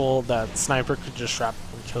careful that Sniper could just trap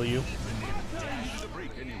and kill you.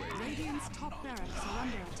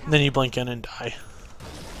 And then you blink in and die.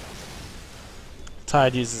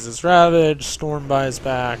 Tide uses his Ravage, Storm buys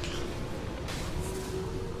back.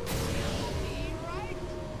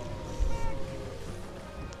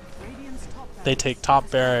 They take top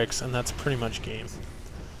barracks, and that's pretty much game.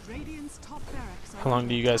 How long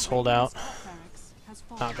do you guys hold out?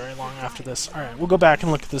 Not very long after this. Alright, we'll go back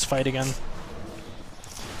and look at this fight again.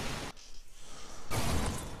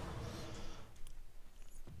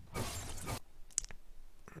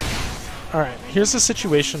 Alright, here's a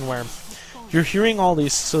situation where you're hearing all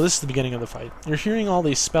these, so this is the beginning of the fight. You're hearing all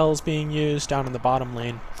these spells being used down in the bottom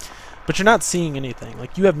lane, but you're not seeing anything.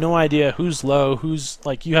 Like, you have no idea who's low, who's,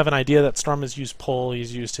 like, you have an idea that Storm has used pull,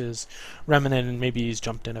 he's used his remnant, and maybe he's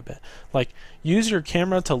jumped in a bit. Like, use your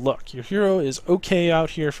camera to look. Your hero is okay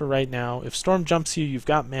out here for right now. If Storm jumps you, you've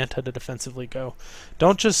got Manta to defensively go.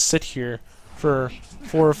 Don't just sit here for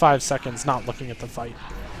 4 or 5 seconds not looking at the fight.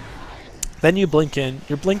 Then you blink in.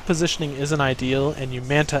 Your blink positioning isn't ideal, and you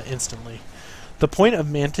Manta instantly. The point of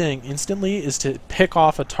Mantaing instantly is to pick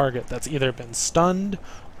off a target that's either been stunned,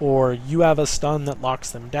 or you have a stun that locks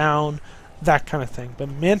them down, that kind of thing. But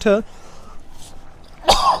Manta,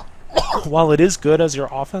 while it is good as your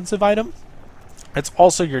offensive item, it's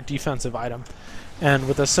also your defensive item. And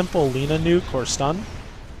with a simple Lina nuke or stun,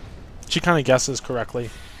 she kind of guesses correctly.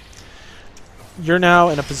 You're now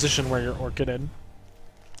in a position where you're orchided,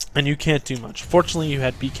 and you can't do much. Fortunately, you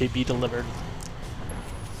had BKB delivered,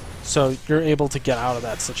 so you're able to get out of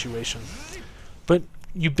that situation. But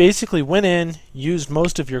you basically went in, used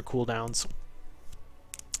most of your cooldowns,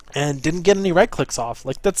 and didn't get any right clicks off.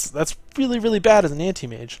 Like, that's really, really bad as an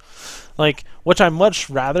anti-mage. Like, which I much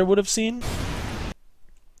rather would have seen.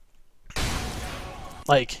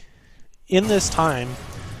 Like, in this time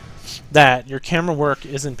that your camera work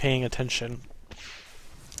isn't paying attention,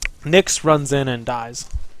 Nyx runs in and dies.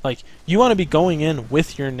 Like, you want to be going in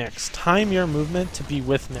with your Nyx. Time your movement to be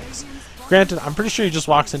with Nyx. Granted, I'm pretty sure he just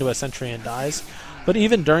walks into a sentry and dies, but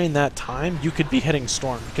even during that time, you could be hitting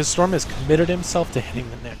Storm, because Storm has committed himself to hitting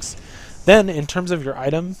the Nyx. Then, in terms of your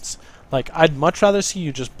items, like, I'd much rather see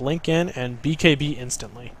you just blink in and BKB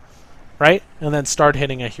instantly, right? And then start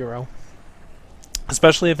hitting a hero.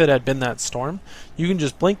 Especially if it had been that Storm. You can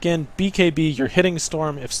just blink in, BKB, you're hitting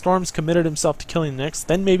Storm. If Storm's committed himself to killing the Nyx,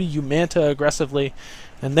 then maybe you Manta aggressively,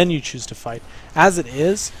 and then you choose to fight. As it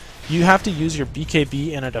is, you have to use your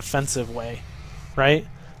BKB in a defensive way, right?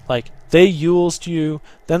 Like, they Eulsed you,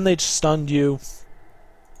 then they stunned you.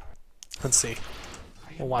 Let's see.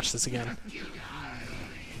 We'll watch this again.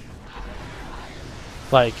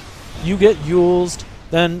 Like, you get Eulsed,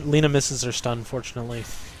 then Lina misses her stun, fortunately.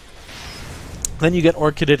 Then you get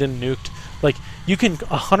orchided and nuked. Like, you can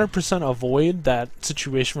 100% avoid that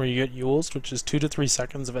situation where you get Eulsed, which is 2 to 3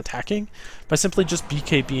 seconds of attacking, by simply just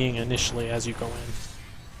BKBing initially as you go in.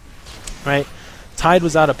 Right? Tide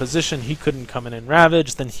was out of position, he couldn't come in and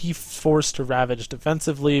ravage, then he forced to ravage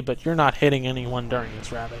defensively, but you're not hitting anyone during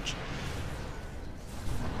his ravage.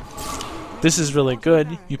 This is really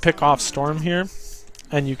good. You pick off Storm here,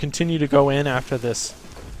 and you continue to go in after this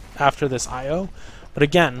IO. But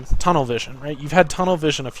again, tunnel vision, right? You've had tunnel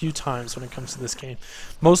vision a few times when it comes to this game.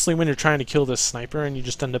 Mostly when you're trying to kill this sniper and you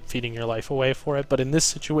just end up feeding your life away for it. But in this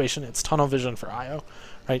situation, it's tunnel vision for IO,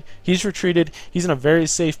 right? He's retreated. He's in a very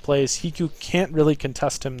safe place. Hiku can't really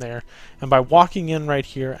contest him there. And by walking in right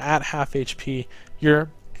here at half HP, you're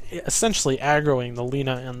essentially aggroing the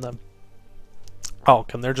Lina and the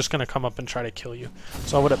Hulk, and they're just going to come up and try to kill you.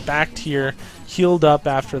 So I would have backed here, healed up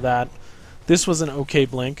after that. This was an okay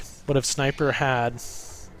blink. But if Sniper had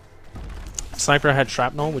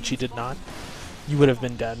shrapnel, which he did not, you would have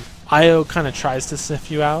been dead. IO kind of tries to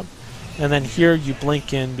sniff you out, and then here you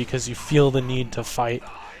blink in because you feel the need to fight.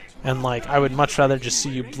 And like, I would much rather just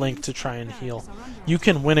see you blink to try and heal. You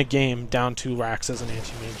can win a game down 2 racks as an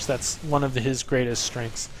anti-mage. That's one of his greatest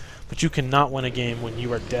strengths. But you cannot win a game when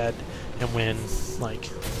you are dead, and when, like,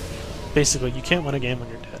 basically you can't win a game when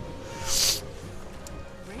you're dead.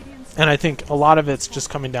 And I think a lot of it's just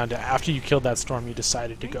coming down to after you killed that Storm, you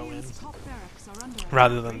decided to go in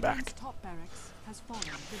rather than back.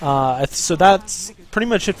 So that's pretty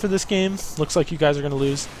much it for this game. Looks like you guys are going to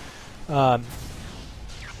lose.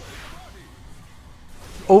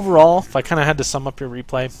 Overall, if I kind of had to sum up your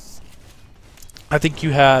replay, I think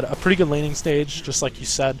you had a pretty good laning stage, just like you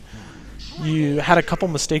said. You had a couple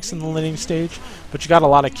mistakes in the laning stage, but you got a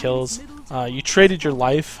lot of kills. You traded your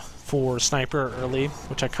life for Sniper early,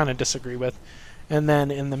 which I kind of disagree with. And then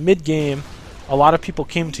in the mid game, a lot of people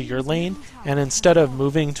came to your lane, and instead of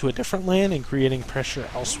moving to a different lane and creating pressure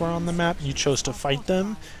elsewhere on the map, you chose to fight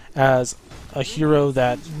them as a hero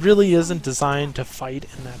that really isn't designed to fight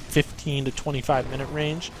in that 15 to 25 minute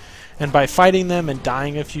range. And by fighting them and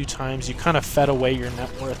dying a few times, you kind of fed away your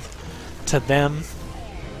net worth to them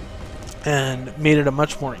and made it a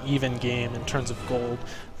much more even game in terms of gold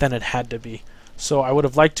than it had to be. So I would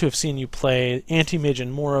have liked to have seen you play Anti-Mage in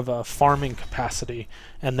more of a farming capacity,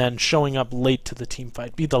 and then showing up late to the team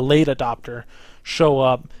fight. Be the late adopter, show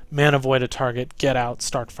up, man avoid a target, get out,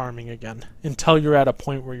 start farming again, until you're at a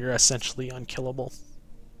point where you're essentially unkillable.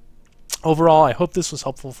 Overall, I hope this was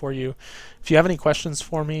helpful for you. If you have any questions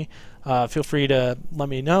for me, feel free to let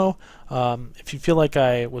me know. If you feel like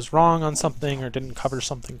I was wrong on something or didn't cover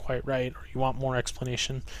something quite right, or you want more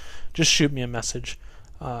explanation, just shoot me a message.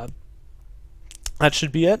 That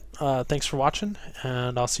should be it. Thanks for watching,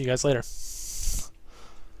 and I'll see you guys later.